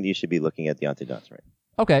only thing that you should be looking at Deontay Johnson, right?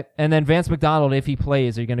 Okay. And then Vance McDonald, if he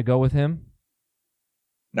plays, are you going to go with him?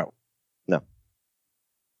 No.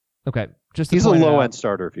 Okay. Just to He's a point it low out. end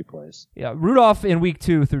starter if he plays. Yeah, Rudolph in week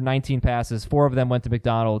 2 threw 19 passes. 4 of them went to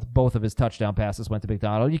McDonald. Both of his touchdown passes went to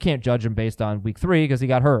McDonald. You can't judge him based on week 3 because he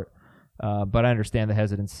got hurt. But I understand the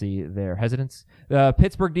hesitancy there.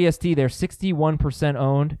 Pittsburgh DST, they're 61%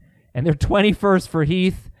 owned, and they're 21st for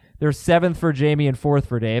Heath. They're 7th for Jamie and 4th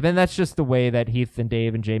for Dave. And that's just the way that Heath and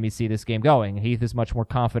Dave and Jamie see this game going. Heath is much more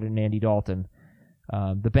confident in Andy Dalton.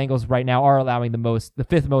 The Bengals right now are allowing the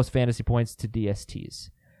 5th most fantasy points to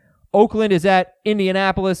DSTs. Oakland is at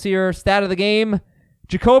Indianapolis here. Stat of the game,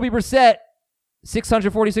 Jacoby Brissett,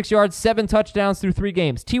 646 yards, 7 touchdowns through 3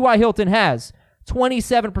 games. T.Y. Hilton has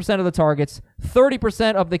 27% of the targets,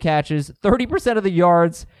 30% of the catches, 30% of the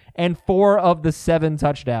yards, and 4 of the 7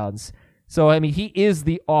 touchdowns. So, I mean, he is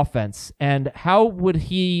the offense. And how would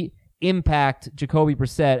he impact Jacoby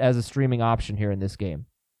Brissett as a streaming option here in this game?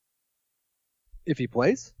 If he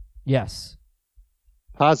plays, Yes.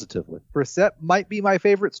 Positively. Brissett might be my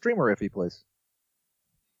favorite streamer if he plays.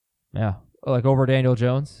 Yeah. Like over Daniel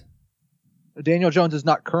Jones? Daniel Jones is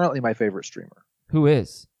not currently my favorite streamer, Who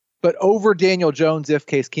is? but over Daniel Jones if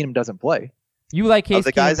Case Keenum doesn't play. You like Case Of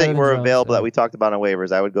the Keenum guys better that than were Jones, available so- that we talked about on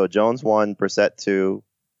waivers, I would go Jones 1, Brissett 2,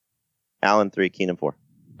 Allen 3, Keenum 4.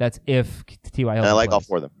 That's if T.Y. Hilton And I like all plays.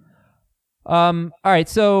 4 of them. All right,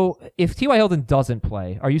 so if T.Y. Hilton doesn't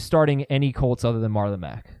play, are you starting any Colts other than Marlon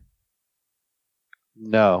Mack?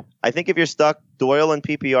 No. I think if you're stuck, Doyle and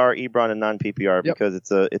PPR, Ebron and non-PPR, Yep. because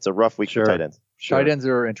it's a rough week Sure. for tight ends. Sure. Tight ends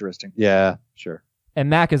are interesting. Yeah, sure. And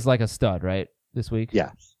Mack is like a stud, right, this week?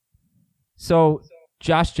 Yeah. So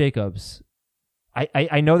Josh Jacobs,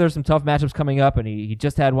 I know there's some tough matchups coming up, and he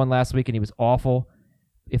just had one last week, and he was awful.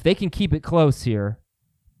 If they can keep it close here,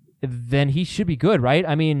 then he should be good, right?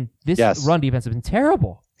 I mean, this Yes. run defense has been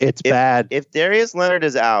terrible. It's bad. If Darius Leonard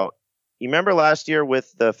is out, you remember last year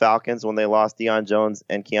with the Falcons when they lost Deion Jones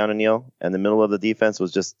and Keanu Neal, and the middle of the defense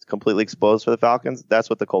was just completely exposed for the Falcons? That's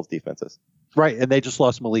what the Colts defense is. Right, and they just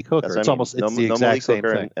lost Malik Hooker. That's what It's I mean. almost no, it's the no exact Malik same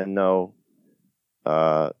Hooker thing. and no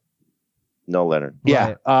Leonard. Yeah,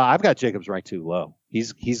 Right. I've got Jacobs ranked too low.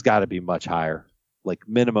 He's got to be much higher, like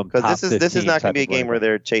minimum. Because top this is 15 not going to type be a of game running where back.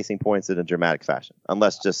 they're chasing points in a dramatic fashion,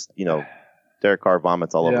 unless just Derek Carr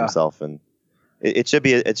vomits all over Yeah. himself, and it should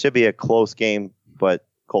be a close game. But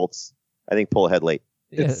Colts, I think, pull ahead late.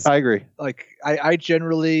 It's I agree. like I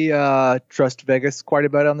generally trust Vegas quite a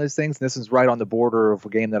bit on these things. This is right on the border of a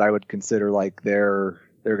game that I would consider like they're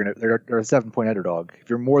a 7-point underdog. If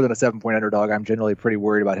you're more than a 7-point underdog, I'm generally pretty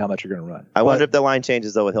worried about how much you're going to run. I wonder if the line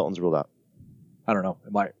changes though with Hilton's ruled out. I don't know.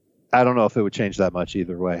 It might. I don't know if it would change that much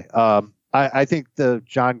either way. I think the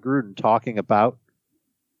John Gruden talking about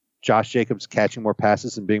Josh Jacobs catching more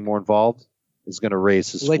passes and being more involved is going to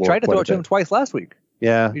raise his Well, they floor tried to quite throw a it to him bit. twice last week.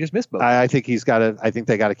 Yeah, He just missed both. I think he's got to. I think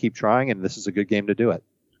they got to keep trying, and this is a good game to do it.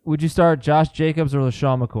 Would you start Josh Jacobs or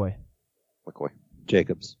LaShawn McCoy? McCoy.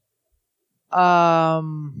 Jacobs.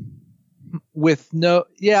 With no,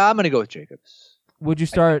 yeah, I'm going to go with Jacobs. Would you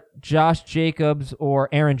start Josh Jacobs or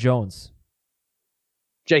Aaron Jones?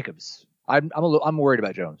 Jacobs. I'm worried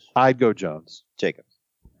about Jones. I'd go Jones. Jacobs.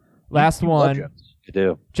 Last You love one. Jones. I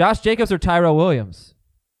do. Josh Jacobs or Tyrell Williams?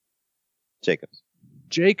 Jacobs.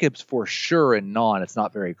 Jacobs for sure, and it's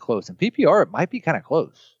not very close. In PPR, it might be kind of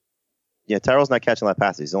close. Yeah, Tyrell's not catching a lot of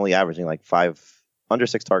passes. He's only averaging like under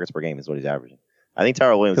 6 targets per game is what he's averaging. I think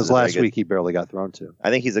Tyrell Williams. Because last week he barely got thrown to. I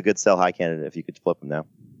think he's a good sell high candidate if you could flip him now.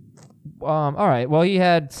 All right. Well, he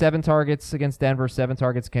had 7 targets against Denver, 7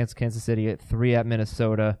 targets against Kansas City, 3 at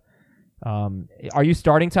Minnesota. Are you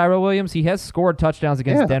starting Tyrell Williams? He has scored touchdowns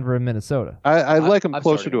against Denver and Minnesota. I like him I'm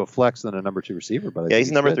closer starting to a flex than a number 2 receiver. But I Yeah, think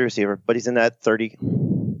he's a number good. 3 receiver, but he's in that 30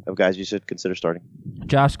 of guys you should consider starting.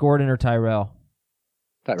 Josh Gordon or Tyrell?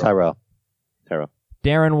 Tyrell.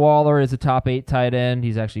 Darren Waller is a top 8 tight end.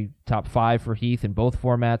 He's actually top 5 for Heath in both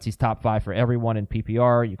formats. He's top 5 for everyone in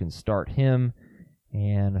PPR. You can start him.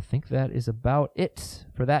 And I think that is about it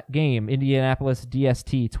for that game. Indianapolis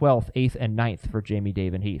DST 12th, 8th, and 9th for Jamie,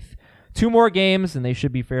 Dave, and Heath. 2 more games, and they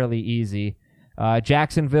should be fairly easy.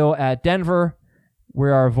 Jacksonville at Denver. We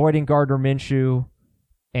are avoiding Gardner Minshew.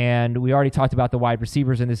 And we already talked about the wide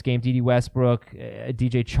receivers in this game. D.D. Westbrook,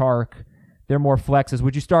 DJ Chark. They're more flexes.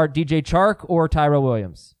 Would you start DJ Chark or Tyrell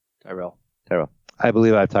Williams? Tyrell. I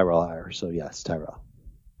believe I have Tyrell higher, so yes, Tyrell.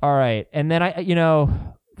 All right. And then,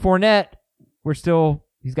 Fournette,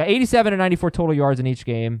 he's got 87 and 94 total yards in each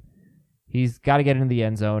game. He's got to get into the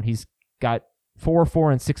end zone. He's got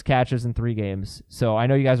 4 and 6 catches in 3 games. So I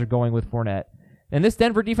know you guys are going with Fournette. And this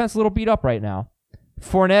Denver defense is a little beat up right now.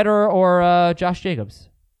 Fournette or Josh Jacobs?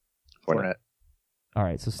 Fournette. All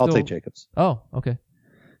right. So still, I'll take Jacobs. Oh, okay.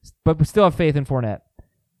 But we still have faith in Fournette.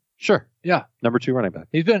 Sure. Yeah. Number 2 running back.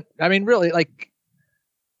 He's been, really,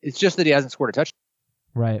 it's just that he hasn't scored a touchdown.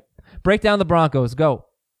 Right. Break down the Broncos. Go.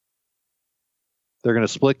 They're going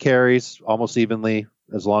to split carries almost evenly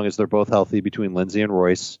as long as they're both healthy between Lindsey and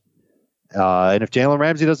Royce. And if Jalen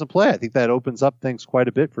Ramsey doesn't play, I think that opens up things quite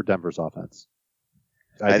a bit for Denver's offense.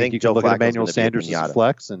 I think you Joe can look at Flacco's Emmanuel gonna be a Sanders as a pinata.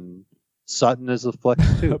 flex and Sutton is a flex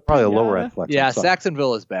too. Probably a lower end flex. Yeah, on Sutton.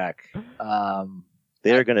 Saxonville is back.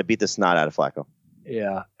 They're going to beat the snot out of Flacco.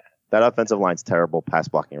 Yeah. That offensive line's terrible pass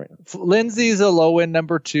blocking right now. Lindsey's a low end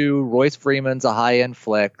number 2. Royce Freeman's a high end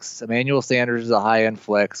flex. Emmanuel Sanders is a high end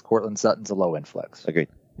flex. Cortland Sutton's a low end flex. Agreed.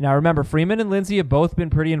 Now, remember, Freeman and Lindsey have both been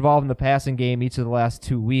pretty involved in the passing game each of the last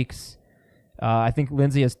 2 weeks. I think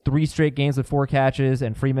Lindsey has 3 straight games with 4 catches,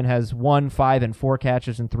 and Freeman has 1, 5, and 4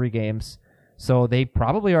 catches in 3 games. So they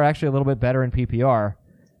probably are actually a little bit better in PPR.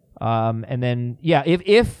 And then, yeah,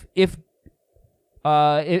 if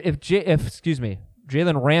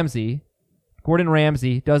Gordon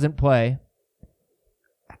Ramsay doesn't play,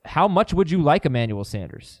 how much would you like Emmanuel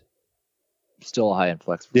Sanders? Still a high end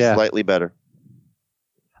flex. Yeah. Slightly better.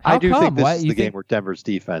 I How do come? think this Why- is you the game think- where Denver's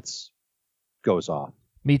defense goes off.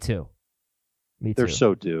 Me too. They're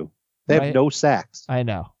so due. They Right. have no sacks. I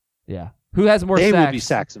know. Yeah. Who has more They sacks? will be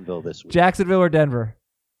Saxonville this week. Jacksonville or Denver?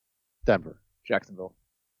 Denver. Jacksonville.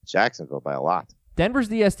 Jacksonville by a lot. Denver's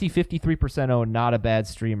DST 53% owned, not a bad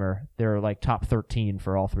streamer. They're like top 13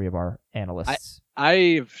 for all 3 of our analysts.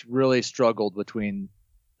 I've really struggled between,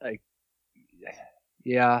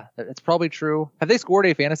 yeah, that's probably true. Have they scored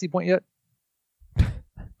a fantasy point yet?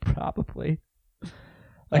 Probably.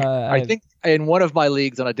 I think in one of my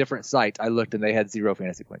leagues on a different site, I looked and they had 0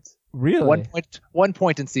 fantasy points. Really? 1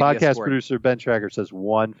 point in CBS. Podcast scored. producer Ben Tracker says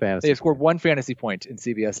 1 fantasy. They have scored 1 fantasy point in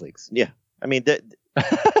CBS leagues. Yeah. I mean, this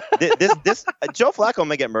Joe Flacco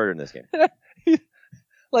may get murdered in this game. This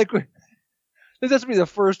has to be the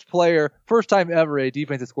first time ever a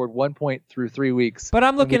defense has scored 1 point through 3 weeks. But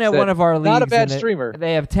I'm looking at one of our leagues. Not a bad and streamer.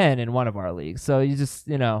 They have 10 in one of our leagues. So you just,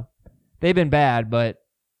 they've been bad, but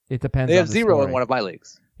it depends They on have the 0 in scoring. one of my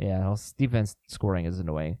leagues. Yeah, well, defense scoring is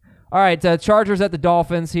annoying. All right, Chargers at the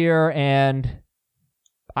Dolphins here, and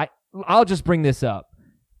I'll just bring this up.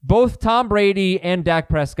 Both Tom Brady and Dak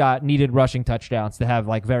Prescott needed rushing touchdowns to have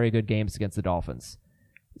very good games against the Dolphins.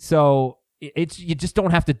 So you just don't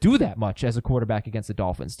have to do that much as a quarterback against the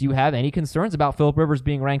Dolphins. Do you have any concerns about Phillip Rivers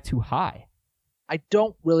being ranked too high? I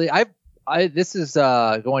don't really. This is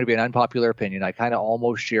going to be an unpopular opinion. I kind of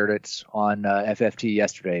almost shared it on FFT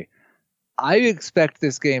yesterday. I expect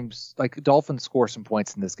this game's Dolphins score some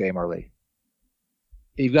points in this game early.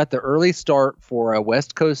 You've got the early start for a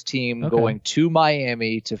West Coast team going to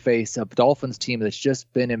Miami to face a Dolphins team that's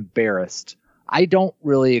just been embarrassed. I don't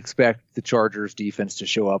really expect the Chargers defense to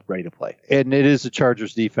show up ready to play. And it is a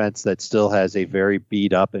Chargers defense that still has a very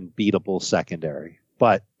beat up and beatable secondary,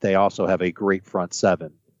 but they also have a great front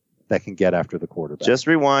 7 that can get after the quarterback. Just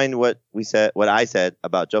rewind what I said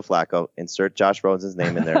about Joe Flacco. Insert Josh Rosen's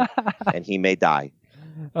name in there, and he may die.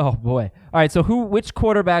 Oh boy! All right, so which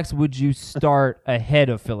quarterbacks would you start ahead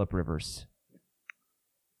of Phillip Rivers?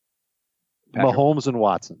 Mahomes and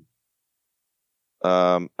Watson.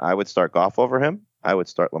 I would start Goff over him. I would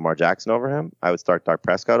start Lamar Jackson over him. I would start Dak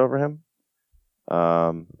Prescott over him.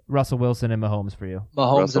 Russell Wilson and Mahomes for you.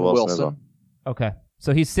 Mahomes Russell and Wilson as Wilson. Okay.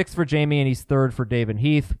 So he's 6th for Jamie and he's 3rd for Dave and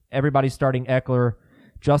Heath. Everybody's starting Eckler.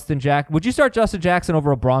 Justin Jackson. Would you start Justin Jackson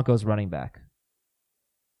over a Broncos running back?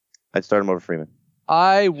 I'd start him over Freeman.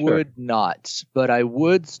 I would not, but I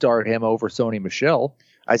would start him over Sony Michel.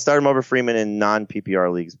 I'd start him over Freeman in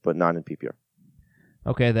non-PPR leagues, but not in PPR.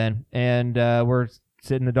 Okay, then. And we're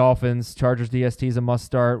sitting the Dolphins. Chargers DST is a must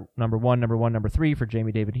start. Number 1, number 3 for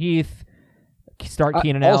Jamie David Heath. Start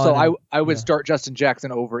Keenan Allen. Also, I would start Justin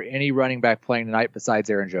Jackson over any running back playing tonight besides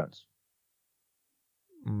Aaron Jones.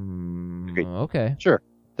 Okay. Sure,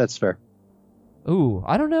 that's fair. Ooh,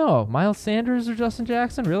 I don't know. Miles Sanders or Justin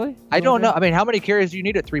Jackson, really? I don't know. I mean, how many carries do you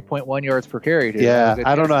need at 3.1 yards per carry? Yeah,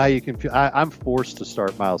 I don't know how you can. I'm forced to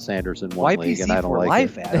start Miles Sanders in one league, and I don't like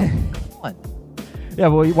life, it. Adam. Come on. Yeah,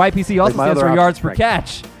 well, YPC also my stands other for yards option, per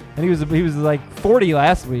catch, and he was like 40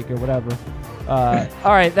 last week or whatever. All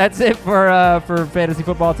right, that's it for fantasy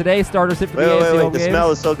football today. Starters hit for the AFC Wait. home The games.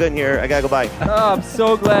 smell is so good in here. I gotta go buy. Oh, I'm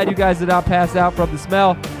so glad you guys did not pass out from the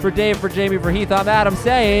smell. For Dave, for Jamie, for Heath, I'm Adam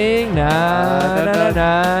saying na na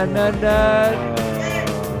na na na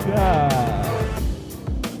na.